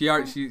have.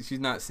 She's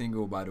not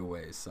single, by the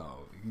way,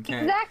 so you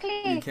can't.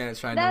 Exactly. You can't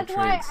try That's no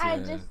tricks.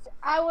 That's why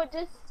I would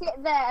just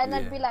sit there and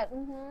I'd be like,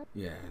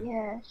 Yeah.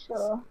 Yeah,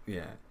 sure.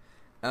 Yeah.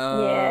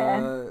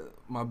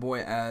 My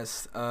boy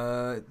asked,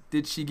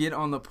 did she get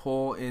on the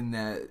pole in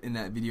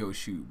that video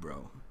shoot,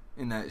 bro?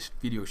 In that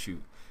video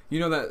shoot, you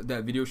know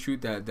that video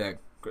shoot that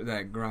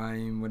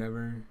grime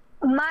whatever.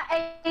 My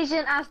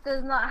Asian ass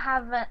does not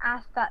have an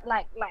ass that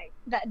like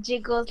that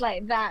jiggles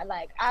like that.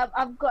 Like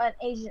I've got an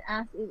Asian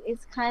ass.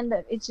 It's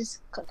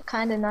just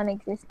kind of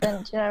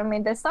non-existent. You know what I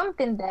mean? There's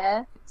something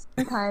there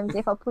sometimes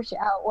if I push it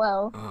out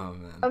well. Oh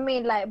man. I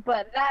mean, like,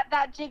 but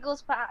that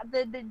jiggles per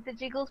the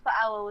jiggles per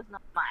hour was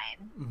not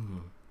mine. Mm-hmm.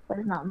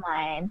 Was not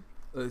mine.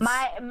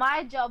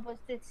 My job was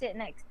to sit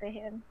next to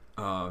him.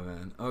 Oh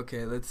man.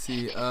 Okay, let's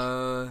see.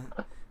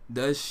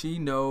 Does she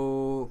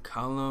know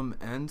Callum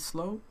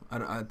Anslow?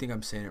 I think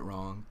I'm saying it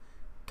wrong.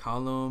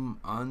 Callum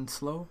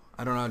Anslow?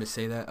 I don't know how to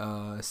say that.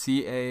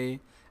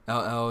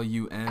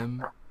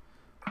 CALLUM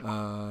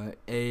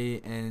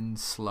AN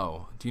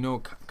Slow. Do you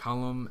know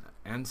Callum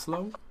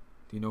Anslow?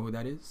 Do you know who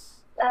that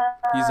is?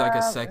 He's like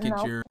a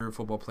second-year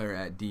football player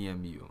at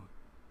DMU.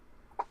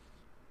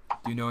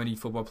 Do you know any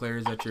football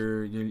players at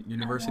your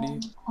university?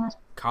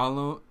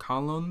 Callum?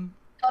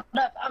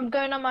 Hold up, I'm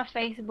going on my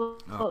Facebook.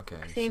 Okay.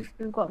 See if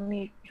we've got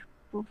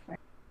mutual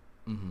friends.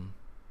 Mm-hmm.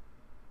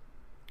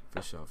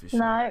 For sure.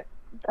 No,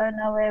 don't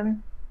know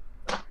him.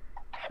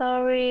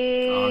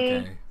 Sorry.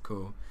 Okay,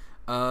 cool.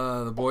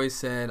 The boy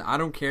said, I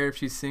don't care if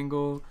she's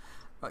single.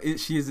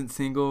 She isn't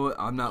single.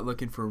 I'm not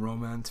looking for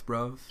romance,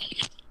 bruv.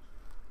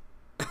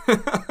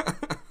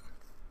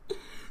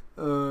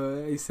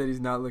 He said he's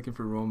not looking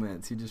for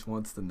romance. He just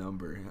wants the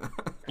number.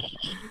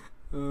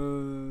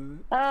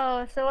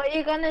 Oh, so what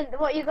you gonna do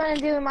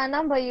with my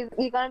number? You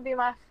gonna be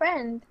my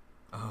friend?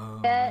 Oh,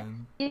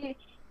 man.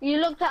 You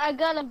looked at a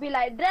girl and be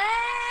like,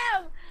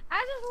 damn,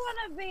 I just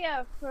wanna be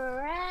a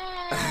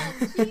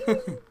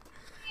friend.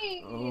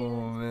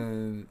 Oh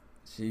man,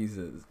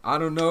 Jesus. I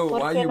don't know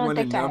why you want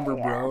a number,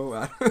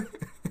 bro.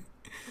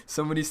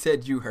 Somebody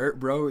said you hurt,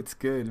 bro. It's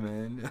good,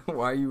 man.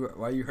 Why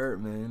you hurt,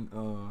 man?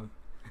 Oh,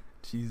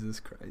 Jesus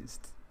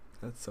Christ.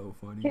 That's so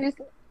funny.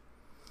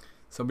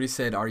 Somebody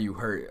said, are you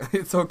hurt?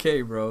 It's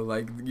okay, bro.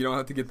 Like, you don't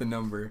have to get the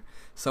number.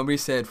 Somebody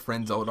said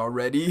friend zoned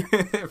already.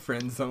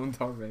 Friend zoned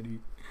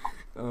already.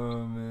 Oh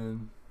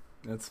man,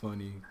 that's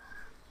funny.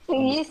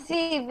 You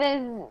see,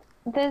 there's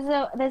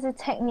a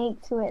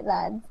technique to it,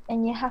 lads,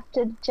 and you have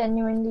to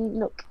genuinely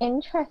look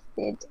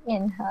interested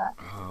in her.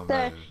 Oh, so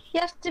man. you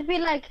have to be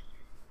like,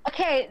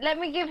 okay, let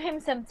me give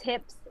him some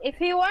tips. If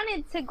he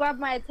wanted to grab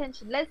my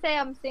attention, let's say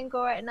I'm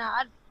single right now,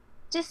 I'd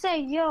just say,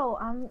 yo,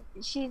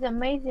 she's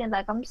amazing.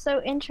 Like, I'm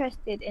so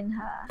interested in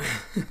her.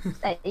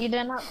 Like, you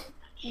don't have,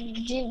 do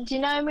you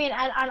know what I mean?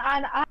 And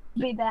I'd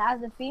be there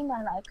as a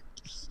female, like,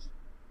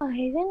 oh,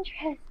 he's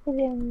interested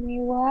in me.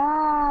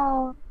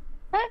 Wow.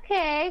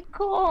 Okay,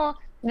 cool.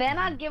 Then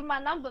I'd give my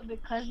number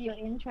because you're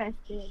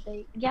interested.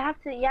 You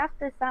have to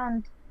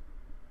sound,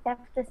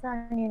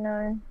 you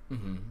know.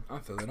 Mm-hmm. I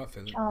feel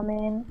it.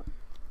 Charming.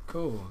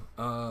 Cool.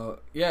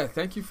 Yeah,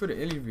 thank you for the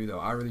interview, though.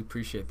 I really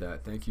appreciate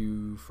that. Thank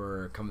you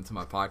for coming to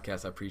my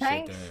podcast. I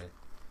appreciate that.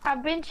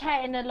 I've been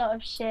chatting a lot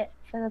of shit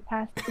for the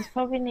past, it's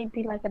probably need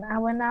to be like an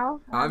hour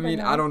now. I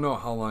don't know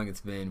how long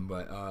it's been,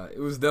 but it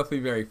was definitely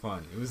very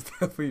fun. It was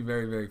definitely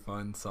very, very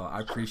fun, so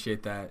I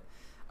appreciate that.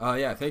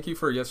 Yeah, thank you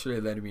for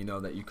yesterday letting me know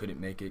that you couldn't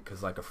make it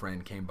because, like, a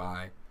friend came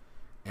by.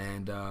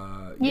 And,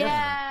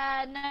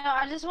 yeah, no,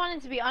 I just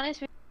wanted to be honest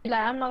with you.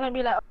 Like, I'm not going to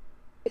be like,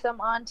 some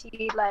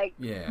auntie, like,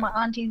 my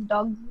auntie's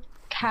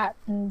cat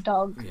and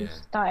dog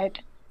just died,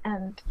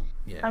 and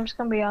I'm just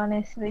gonna be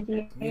honest with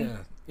you.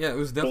 It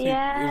was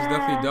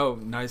definitely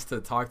dope. Nice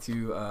to talk to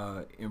you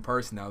in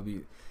person.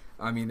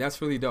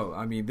 That's really dope.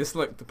 I mean, this is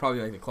like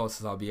probably like the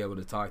closest I'll be able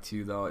to talk to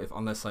you, though,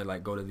 unless I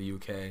like go to the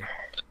UK,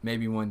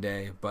 maybe one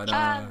day. But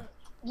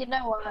you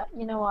know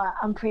what?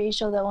 I'm pretty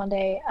sure that one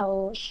day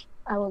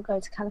I I will go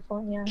to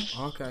California.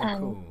 Okay, And-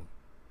 cool.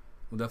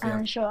 We'll And definitely I'm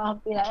have. sure I'll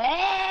be like,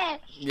 eh!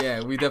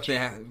 Yeah, we definitely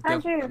have.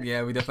 Andrew.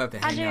 Yeah, we definitely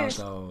have to hang out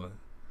Andrew.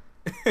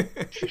 though.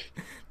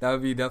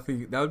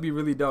 That would be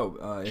really dope.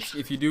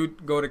 If you do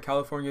go to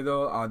California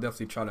though, I'll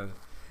definitely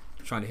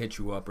try to hit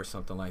you up or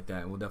something like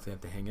that, and we'll definitely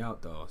have to hang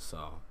out though.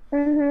 So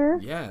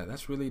yeah,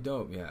 that's really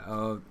dope. Yeah,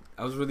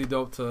 that was really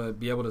dope to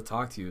be able to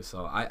talk to you.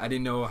 So I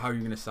didn't know how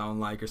you're gonna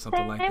sound like or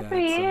something like Same that. for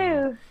So,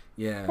 you.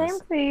 yeah, Same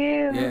for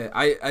you. yeah.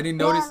 I didn't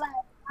notice.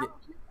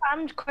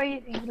 I'm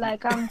crazy.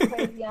 Like, I'm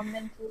crazy. I'm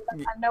mental.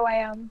 Like, I know I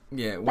am.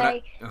 Yeah, when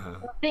Like, uh-huh.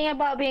 the thing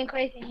about being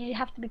crazy, you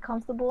have to be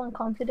comfortable and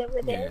confident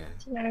with Yeah. it.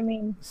 Do you know what I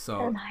mean?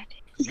 So And I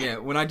do. yeah,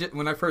 when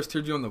I first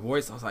heard you on The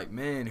Voice, I was like,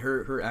 man,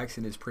 her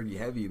accent is pretty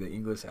heavy, the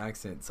English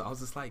accent. So I was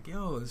just like,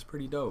 yo, it's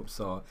pretty dope.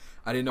 So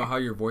I didn't know how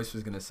your voice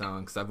was gonna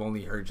sound because I've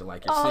only heard you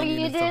like you're Oh, singing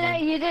you and stuff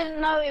like. you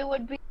didn't know it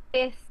would be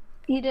this.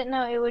 You didn't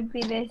know it would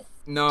be this.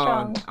 No,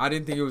 strong. I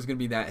didn't think it was gonna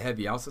be that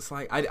heavy. I was just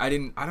like, I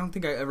don't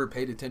think I ever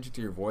paid attention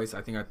to your voice.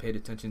 I think I paid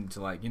attention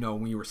to like,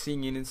 when you were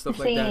singing and stuff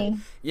like that.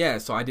 Singing. Yeah,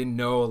 so I didn't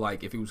know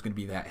like if it was gonna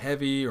be that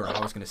heavy or how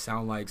it was gonna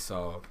sound like.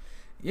 So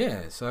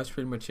yeah, so that's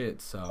pretty much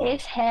it. So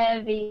It's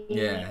heavy.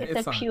 Yeah, it's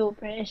it's a not- pure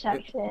British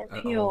accent.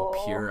 Pure.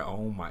 pure.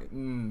 Oh my,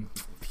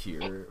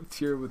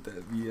 pure with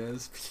that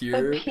yes,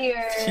 pure.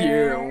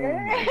 Pure. Oh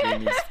my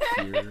goodness,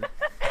 pure.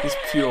 It's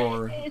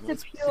pure.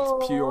 It's pure.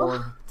 It's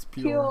pure. It's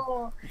pure.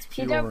 Pure. It's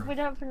We pure.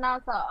 don't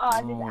pronounce our Oh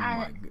R's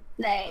my,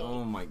 like.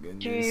 oh my Drew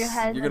goodness.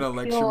 has You're gonna a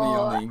lecture me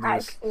on the pure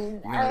English.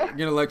 accent. You're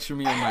gonna lecture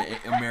me on my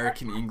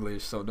American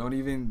English. So don't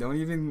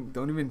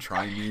even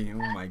try me. Oh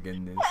my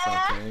goodness.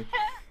 Okay.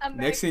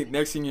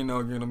 Next thing you know,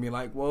 you're gonna be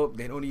like, well,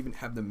 they don't even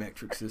have the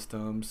metric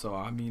system. So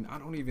I mean, I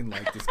don't even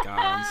like this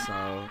guy.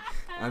 So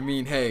I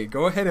mean, hey,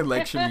 go ahead and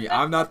lecture me.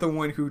 I'm not the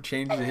one who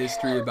changed the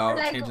history about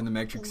Like, changing the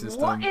metric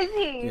system. What is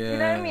he? You know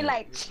what I mean? Yeah.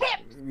 Like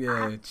chips.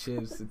 Yeah,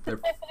 chips.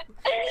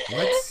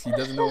 What? He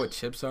doesn't know what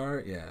chips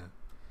are? Yeah.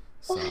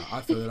 So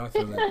I feel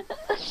it.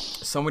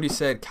 Somebody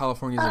said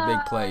California's a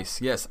big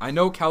place. Yes, I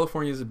know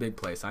California's a big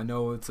place. I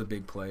know it's a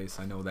big place.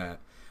 I know that.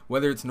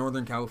 Whether it's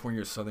Northern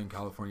California or Southern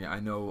California, I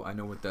know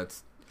what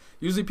that's.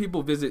 Usually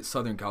people visit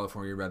Southern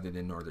California rather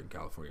than Northern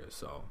California.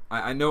 So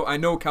I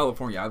know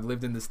California. I've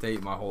lived in the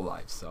state my whole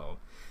life. So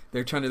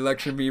they're trying to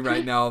lecture me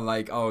right now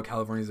like, oh,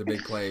 California's a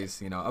big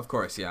place. Of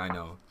course, yeah, I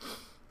know.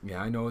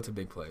 Yeah, I know it's a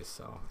big place.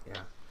 So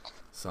yeah.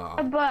 So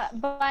But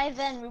by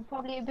then we'll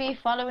probably be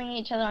following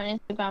each other on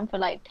Instagram for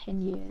like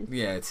 10 years.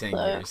 yeah, it's 10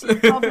 So years. it's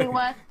probably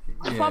worth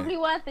Yeah. probably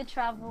worth the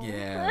travel.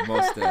 Yeah,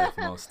 most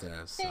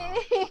def. So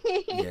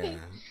yeah.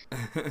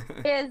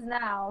 Years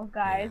now,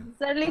 guys. Yeah.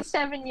 It's only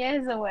 7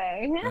 years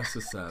away. That's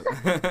what's up.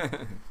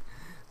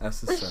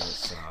 That's what's up.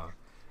 So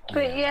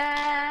But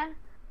yeah,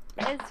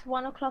 it's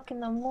 1 o'clock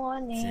in the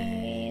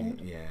morning.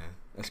 Dang, yeah,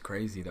 that's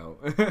crazy though.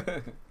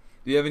 Do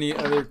you have any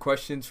other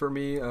questions for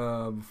me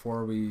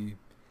before we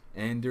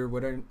end or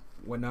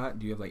whatnot?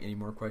 Do you have like any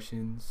more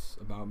questions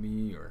about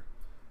me or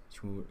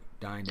you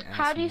dying to ask?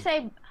 How do you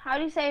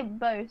me? say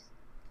both?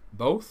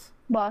 Both?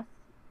 Boss.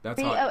 That's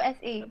how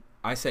BOSE.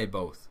 I say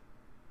both.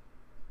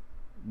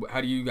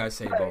 How do you guys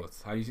say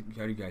both? How do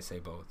you guys say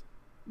both?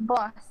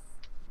 Boss.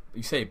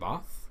 You say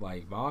both?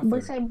 Like both? We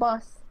or- say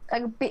boss.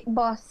 Like big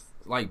boss.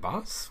 Like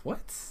boss?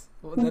 What?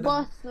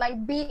 Boss.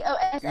 Like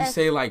BOSS. You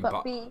say like but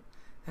boss. B.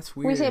 That's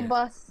weird. We say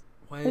boss.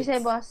 What? We say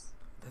boss.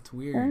 That's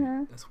weird.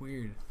 Mhm. That's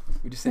weird.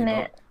 We just say Isn't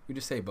both. it? We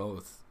just say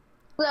both.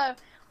 So,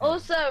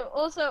 also,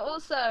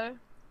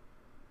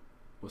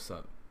 What's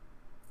up?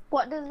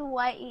 what does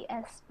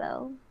YES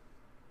spell?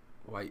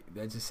 Why?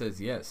 That just says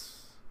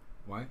yes.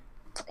 Why?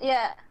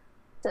 Yeah.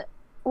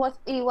 What's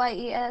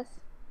EYES?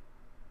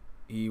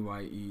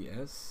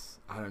 EYES?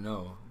 I don't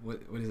know. What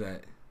is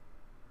that?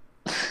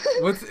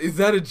 Is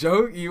that a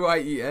joke?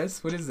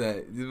 EYES? What is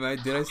that?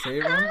 Did I say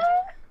it wrong?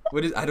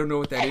 What is? I don't know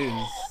what that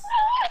is.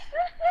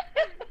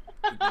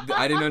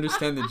 I didn't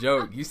understand the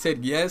joke. You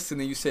said yes, and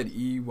then you said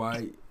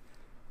EY.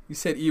 You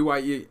said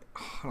EYE.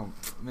 Oh,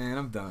 man,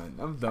 I'm done.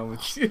 I'm done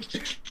with you.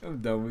 I'm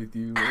done with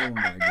you. Oh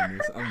my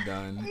goodness, I'm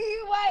done.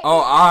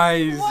 Oh,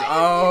 eyes.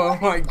 Oh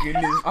my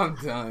goodness, I'm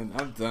done.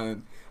 I'm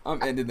done.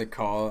 I'm ending the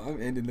call.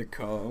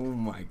 Oh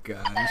my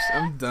gosh,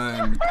 I'm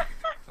done.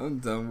 I'm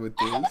done with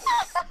this.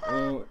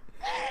 Oh,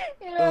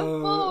 You're a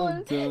fool.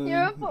 I'm done.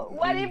 You're a fool.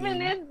 What I'm even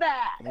done. is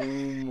that? Oh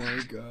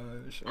my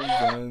gosh,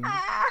 I'm done.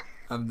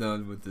 I'm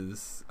done with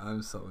this.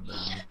 I'm so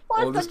done.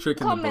 What's the trick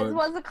in comments? the book.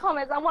 What's the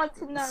comments? I want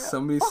to know.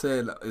 Somebody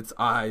said it's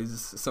eyes.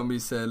 Somebody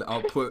said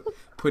I'll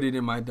put it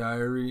in my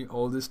diary.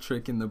 Oldest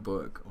trick in the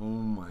book. Oh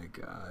my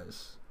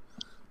gosh.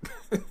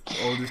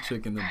 Oldest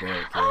trick in the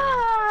book.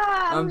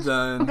 Yeah. I'm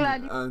done.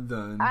 glad you- I'm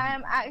done. I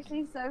am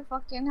actually so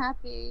fucking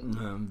happy.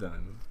 I'm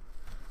done.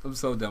 I'm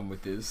so done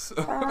with this.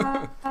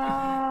 Uh,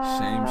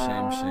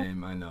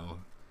 Shame. I know.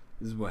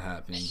 This is what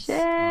happens.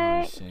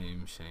 Shame. Oh,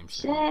 shame.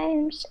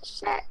 Shame.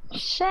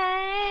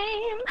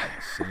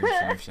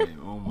 Shame.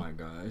 Oh my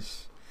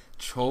gosh.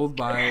 Trolled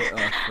by a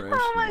freshman.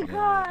 Oh my Yeah,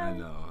 God. I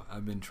know.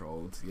 I've been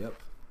trolled. Yep.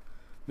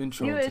 Been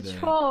trolled You a today.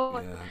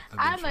 troll. Yeah,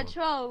 I'm been a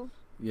troll.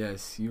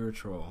 Yes, you're a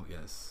troll.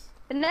 Yes.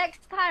 The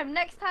next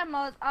time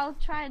I'll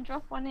try and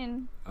drop one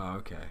in. Oh,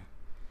 okay.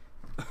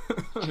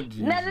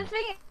 Now the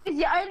thing is,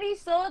 you only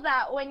saw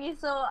that when you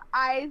saw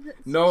eyes.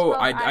 No, scroll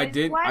I eyes.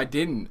 didn't. Why- I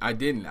didn't.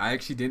 I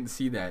actually didn't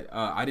see that.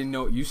 I didn't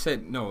know. You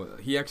said no.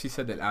 He actually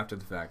said that after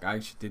the fact. I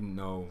actually didn't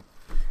know.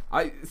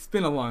 It's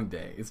been a long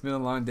day. It's been a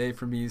long day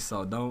for me.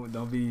 So don't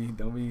be.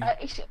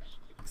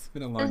 It's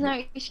been a long There's day.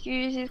 no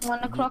excuse. It's 1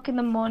 o'clock in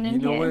the morning. You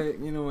know here. what?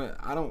 You know what?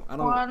 I don't 1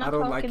 like.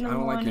 o'clock in the I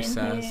don't like your morning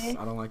sass. here.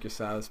 I don't like your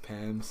sass,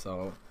 Pam.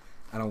 So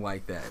I don't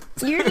like that.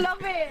 You love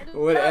it.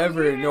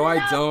 Whatever. No, I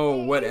love don't.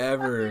 it.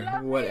 Whatever. You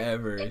love it.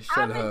 Whatever. Shut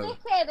I'm up. a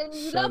dickhead and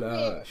you Shut love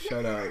up. it.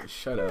 Shut up.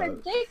 Shut You're a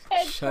up.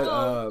 dickhead. Shut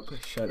Paul. up.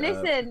 Shut up.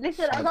 Listen. I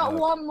Shut got up.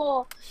 one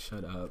more.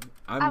 Shut up.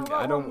 I've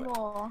got I don't. one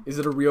more. Is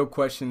it a real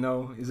question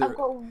though? Is it? I've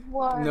got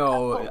one.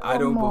 No, I've got I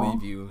don't one more.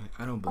 believe you.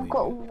 I don't I've believe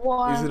got you.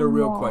 one. Is it a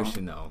real more.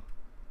 question though?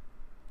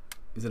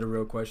 Is it a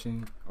real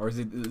question, or is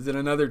it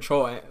another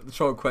troll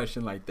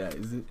question like that?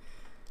 Is it?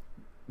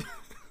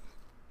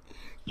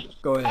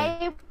 Go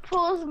ahead.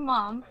 April's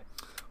mom.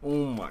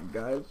 Oh my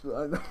gosh.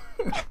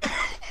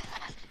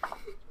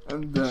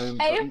 I'm done.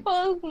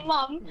 April's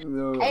mom.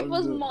 No, I'm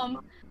April's done.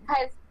 mom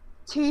has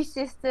 2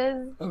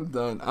 sisters. I'm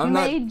done.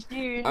 May,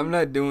 June. I'm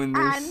not doing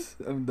this.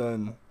 I'm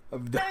done.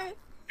 I'm done.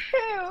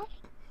 Who?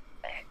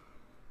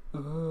 Oh,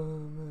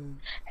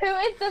 man. Who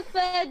is the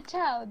 3rd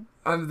child?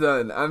 I'm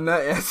done. I'm not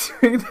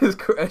answering this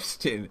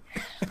question.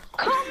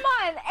 Come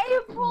on,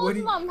 What April's do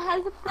you- mom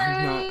has 3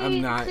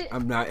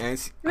 I'm not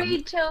answering.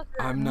 3 children.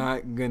 I'm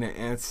not gonna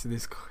answer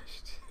this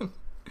question.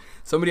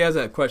 Somebody has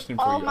a question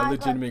for Oh you. A my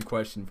legitimate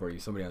question for you.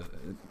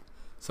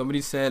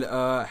 Somebody said,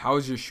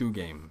 how's your shoe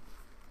game?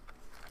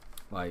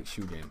 Like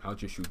shoe game. How's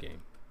your shoe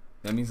game?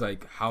 That means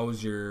like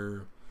how's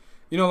your,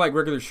 like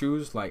regular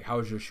shoes. Like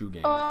how's your shoe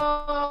game?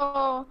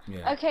 Oh.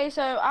 Yeah. Okay,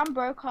 so I'm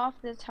broke half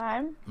the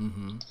time.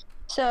 Mm-hmm.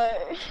 So.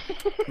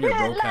 You're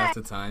broke like, half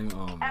the time.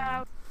 Oh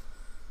man.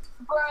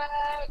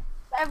 Broke.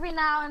 Every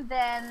now and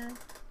then,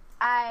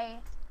 I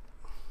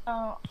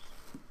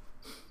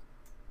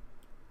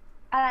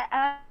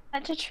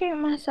like to treat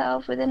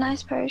myself with a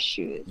nice pair of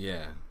shoes.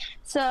 Yeah.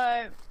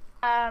 So,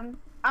 I'm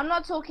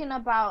not talking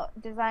about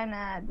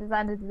designer.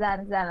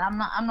 I'm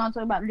not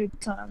talking about Louis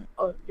Vuitton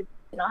or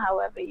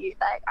however you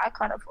like. I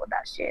can't afford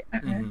that shit.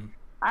 Mm-hmm.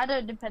 I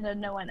don't depend on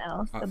no one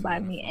else I to feel buy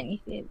that. me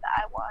anything that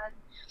I want.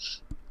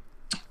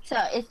 So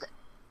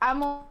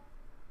I'm on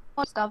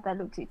stuff that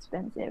looks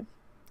expensive.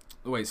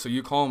 Wait, so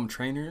you call them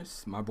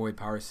trainers? My boy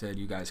Power said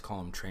you guys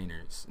call them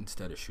trainers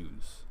instead of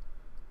shoes.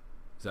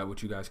 Is that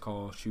what you guys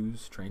call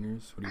shoes?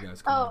 Trainers? What do you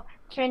guys call them? Oh,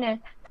 trainers,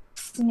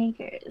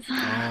 sneakers.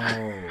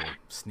 Oh,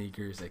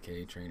 sneakers,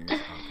 aka trainers.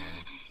 Okay.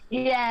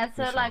 Yeah, For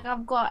so sure. like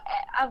I've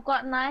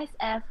got nice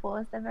Air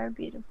Force. They're very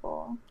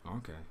beautiful.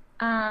 Okay.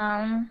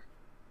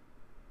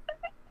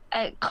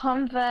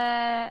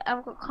 Converse.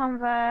 I've got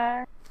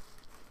Converse,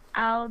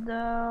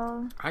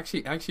 Aldo. I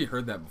actually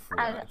heard that before.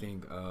 I- I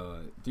think.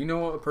 Do you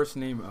know a person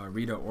named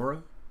Rita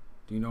Ora?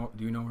 Do you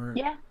know her?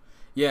 Yeah.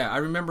 Yeah, I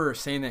remember her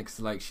saying that 'cause,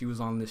 like she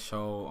was on this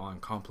show on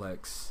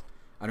Complex.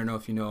 I don't know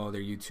if you know their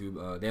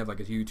YouTube. They have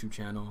like a YouTube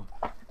channel,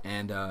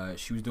 and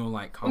she was doing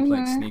like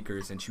Complex Mhm.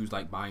 sneakers, and she was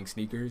like buying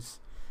sneakers,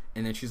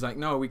 and then she's like,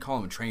 "No, we call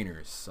them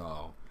trainers."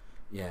 So,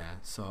 yeah.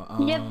 So.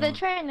 Yeah, the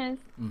trainers.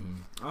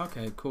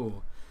 Okay,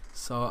 cool.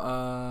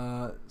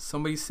 So,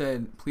 somebody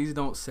said, please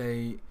don't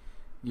say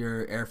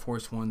your Air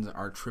Force Ones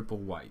are triple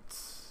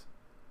whites.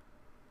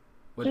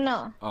 What?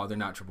 No. Oh, they're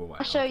not triple white.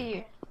 I'll show Okay.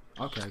 you.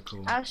 Okay,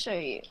 cool. I'll show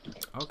you.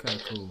 Okay,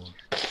 cool.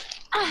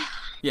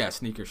 Yeah,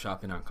 sneaker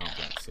shopping on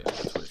Complex. Yeah,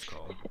 that's what it's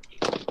called.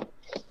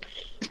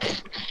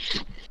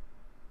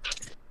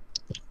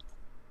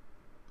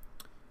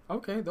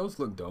 Okay, those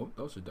look dope.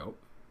 Those are dope.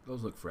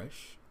 Those look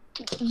fresh.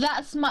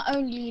 That's my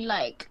only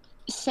like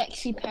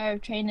sexy pair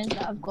of trainers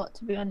that I've got,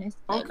 to be honest.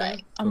 So, Okay,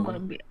 like, I'm cool. gonna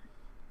be.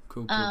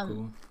 Cool.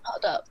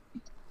 Hold up.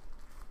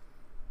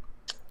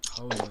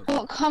 Hold up. I've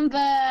got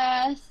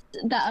Converse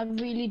that are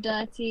really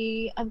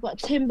dirty. I've got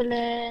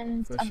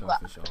Timberlands. For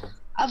sure.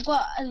 I've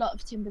got a lot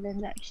of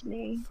Timberlands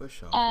actually. For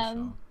sure.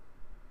 I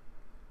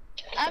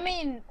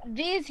mean,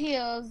 these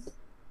heels,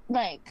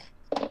 like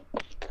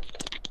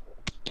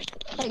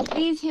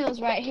these heels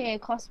right here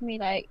cost me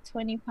like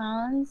 £20.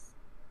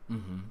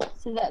 Mm-hmm.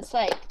 So that's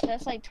like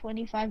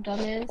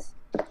 $25.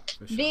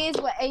 For sure. These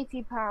were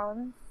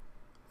 £80.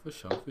 For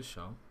sure.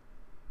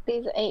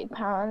 These are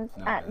 £8.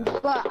 Not bad.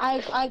 But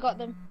I got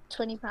them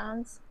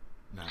 £20.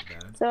 Not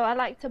bad. So I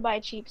like to buy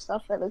cheap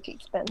stuff that look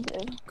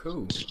expensive.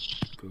 Cool.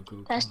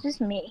 That's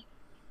just me.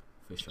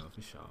 For sure.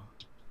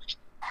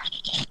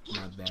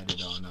 Not bad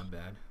at all. Not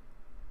bad.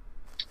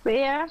 But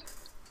yeah.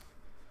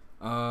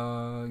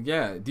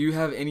 Yeah. Do you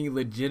have any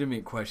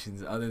legitimate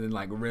questions other than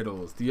like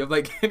riddles? Do you have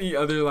like any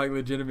other like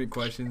legitimate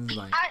questions?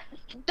 Like,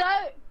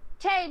 Don't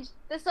change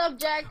the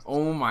subject.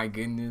 oh my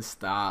goodness!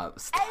 Stop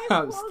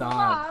it!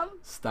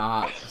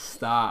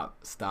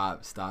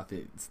 Stop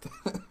it!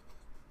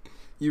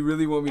 You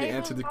really want me to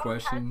answer the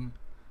question?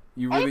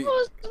 You really?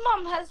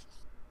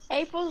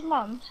 April's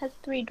mom has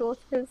 3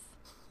 daughters.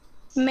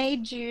 May,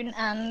 June,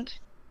 and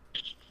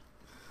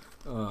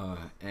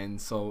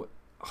And so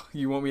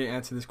You want me to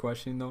answer this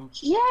question though?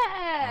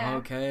 Yeah.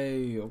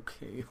 Okay. Oh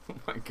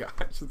my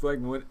gosh. It's like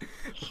what?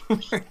 Oh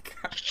my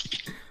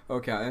gosh.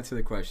 Okay, I'll answer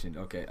the question.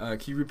 Okay. Can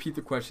you repeat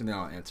the question? Then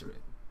I'll answer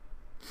it.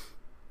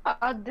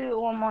 I'll do it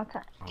one more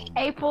time. Oh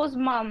my April's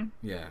mom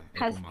Yeah.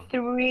 has April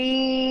mom.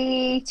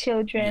 3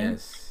 children.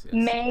 Yes.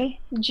 May,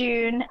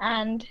 June,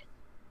 and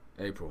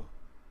April.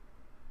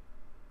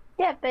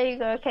 yeah, there you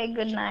go. Okay,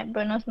 good night.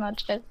 Buenos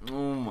noches.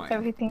 Oh my.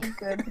 Everything's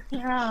good.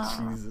 Yeah.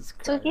 Jesus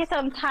Christ. Took you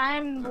some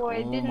time,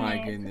 boy, Oh didn't my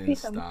it? goodness, Took you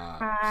some stop,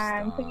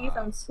 time. Took you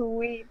some stop.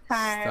 sweet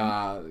time.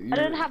 Stop. I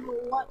don't have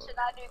a watch and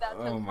I knew that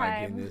Oh took my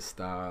time. goodness!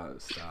 Stop!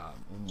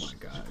 Oh my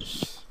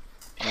gosh!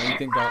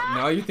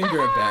 Now you think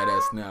you're a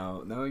badass.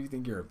 Now you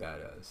think you're a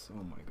badass.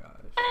 Oh my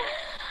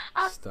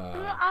gosh! Stop.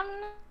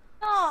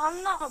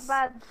 I'm not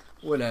bad.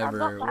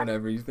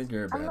 Whatever. You think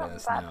you're a I'm not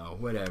badass bad. now.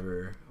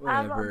 Whatever.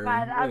 I'm not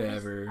bad.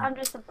 Whatever. I'm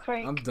just a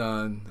prick. I'm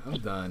done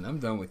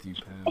with you,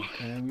 Pam.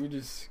 Pam,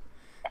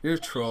 you're a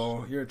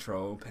troll. You're a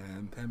troll,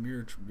 Pam. Pam,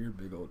 you're a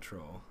big old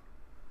troll.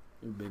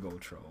 You're a big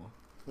old troll.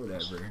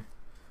 Whatever.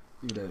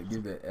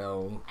 Give that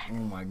L. Oh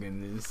my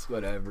goodness.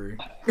 Whatever.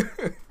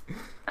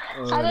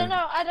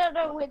 I don't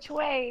know which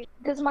way.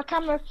 Does my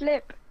camera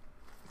flip?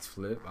 It's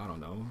flip. I don't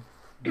know.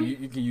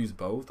 You can use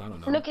both. I don't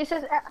know. Look, it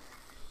says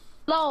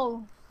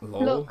LOL.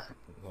 Lol? Look.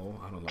 Lol?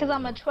 I don't know. Because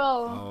I'm a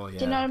troll. Oh, yeah.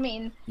 Do you know what I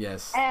mean?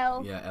 Yes.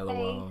 L. Yeah, A.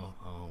 LOL.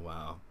 Oh,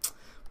 wow.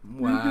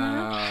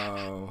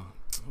 Wow.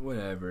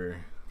 Whatever.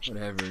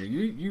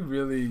 You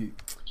really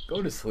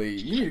go to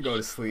sleep. You need to go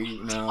to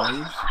sleep now.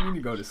 You need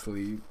to go to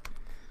sleep.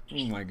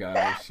 Oh my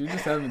gosh. You're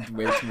just having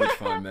way too much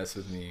fun mess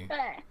with me.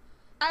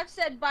 I've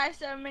said bye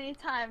so many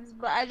times,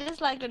 but I just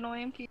like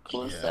annoying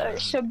people. Yeah,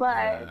 So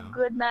bye. yeah.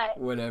 Good night.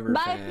 Whatever,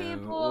 Bye, fam.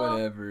 people.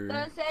 Whatever.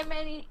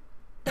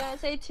 Don't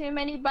say too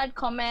many bad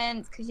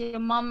comments because your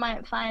mom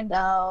might find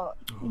out.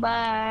 Oh my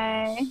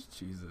Bye. gosh.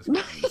 Jesus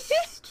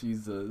Christ.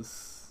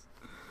 Jesus.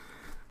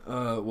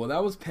 Well,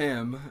 that was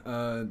Pam.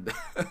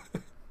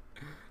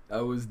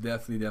 That was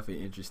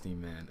definitely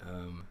interesting, man.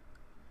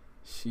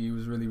 She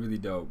was really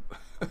dope.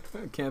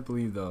 I can't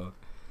believe though.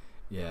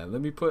 Yeah,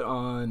 let me put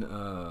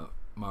on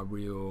my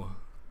reel.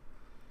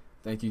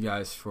 Thank you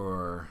guys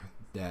for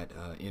that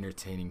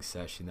entertaining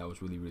session. That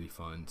was really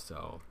fun.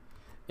 So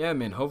yeah,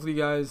 man, hopefully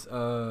guys,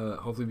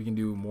 hopefully we can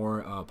do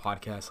more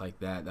podcasts like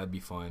that. That'd be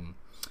fun.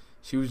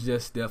 She was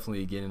just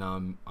definitely getting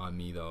on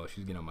me though. She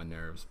was getting on my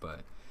nerves,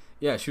 but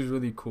yeah, she was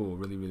really cool,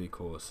 really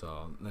cool.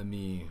 So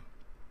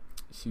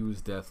she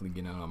was definitely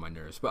getting on my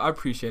nerves, but I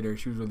appreciate her.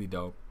 She was really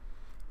dope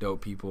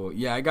people.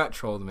 Yeah, I got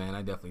trolled, man.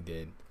 I definitely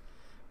did,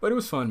 but it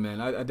was fun, man.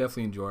 I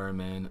definitely enjoy her,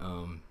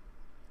 man.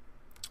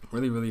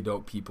 Really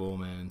dope people,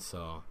 man.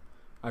 So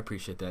I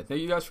appreciate that.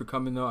 Thank you guys for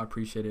coming though. I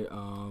appreciate it.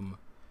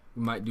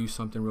 We might do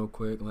something real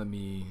quick. Let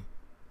me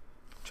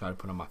try to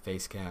put on my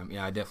face cam.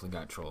 Yeah, I definitely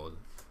got trolled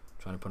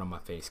trying to put on my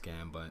face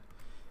cam, but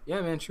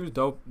yeah, man, she was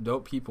dope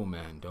people,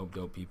 man.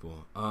 Dope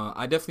people.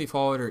 I definitely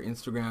followed her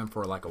Instagram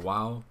for like a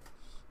while,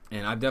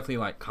 and I definitely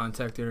like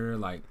contacted her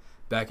like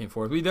back and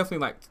forth. We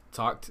definitely like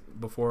talked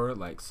before,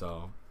 like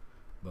so.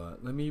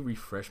 But let me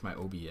refresh my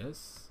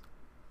OBS.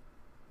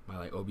 My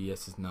like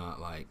OBS is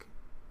not like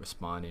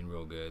responding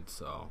real good,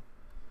 so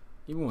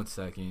give me 1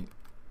 second.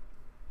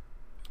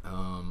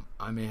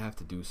 I may have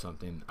to do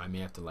something. I may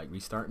have to like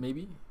restart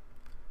maybe.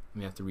 I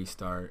may have to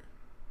restart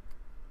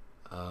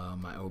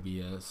my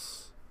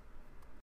OBS.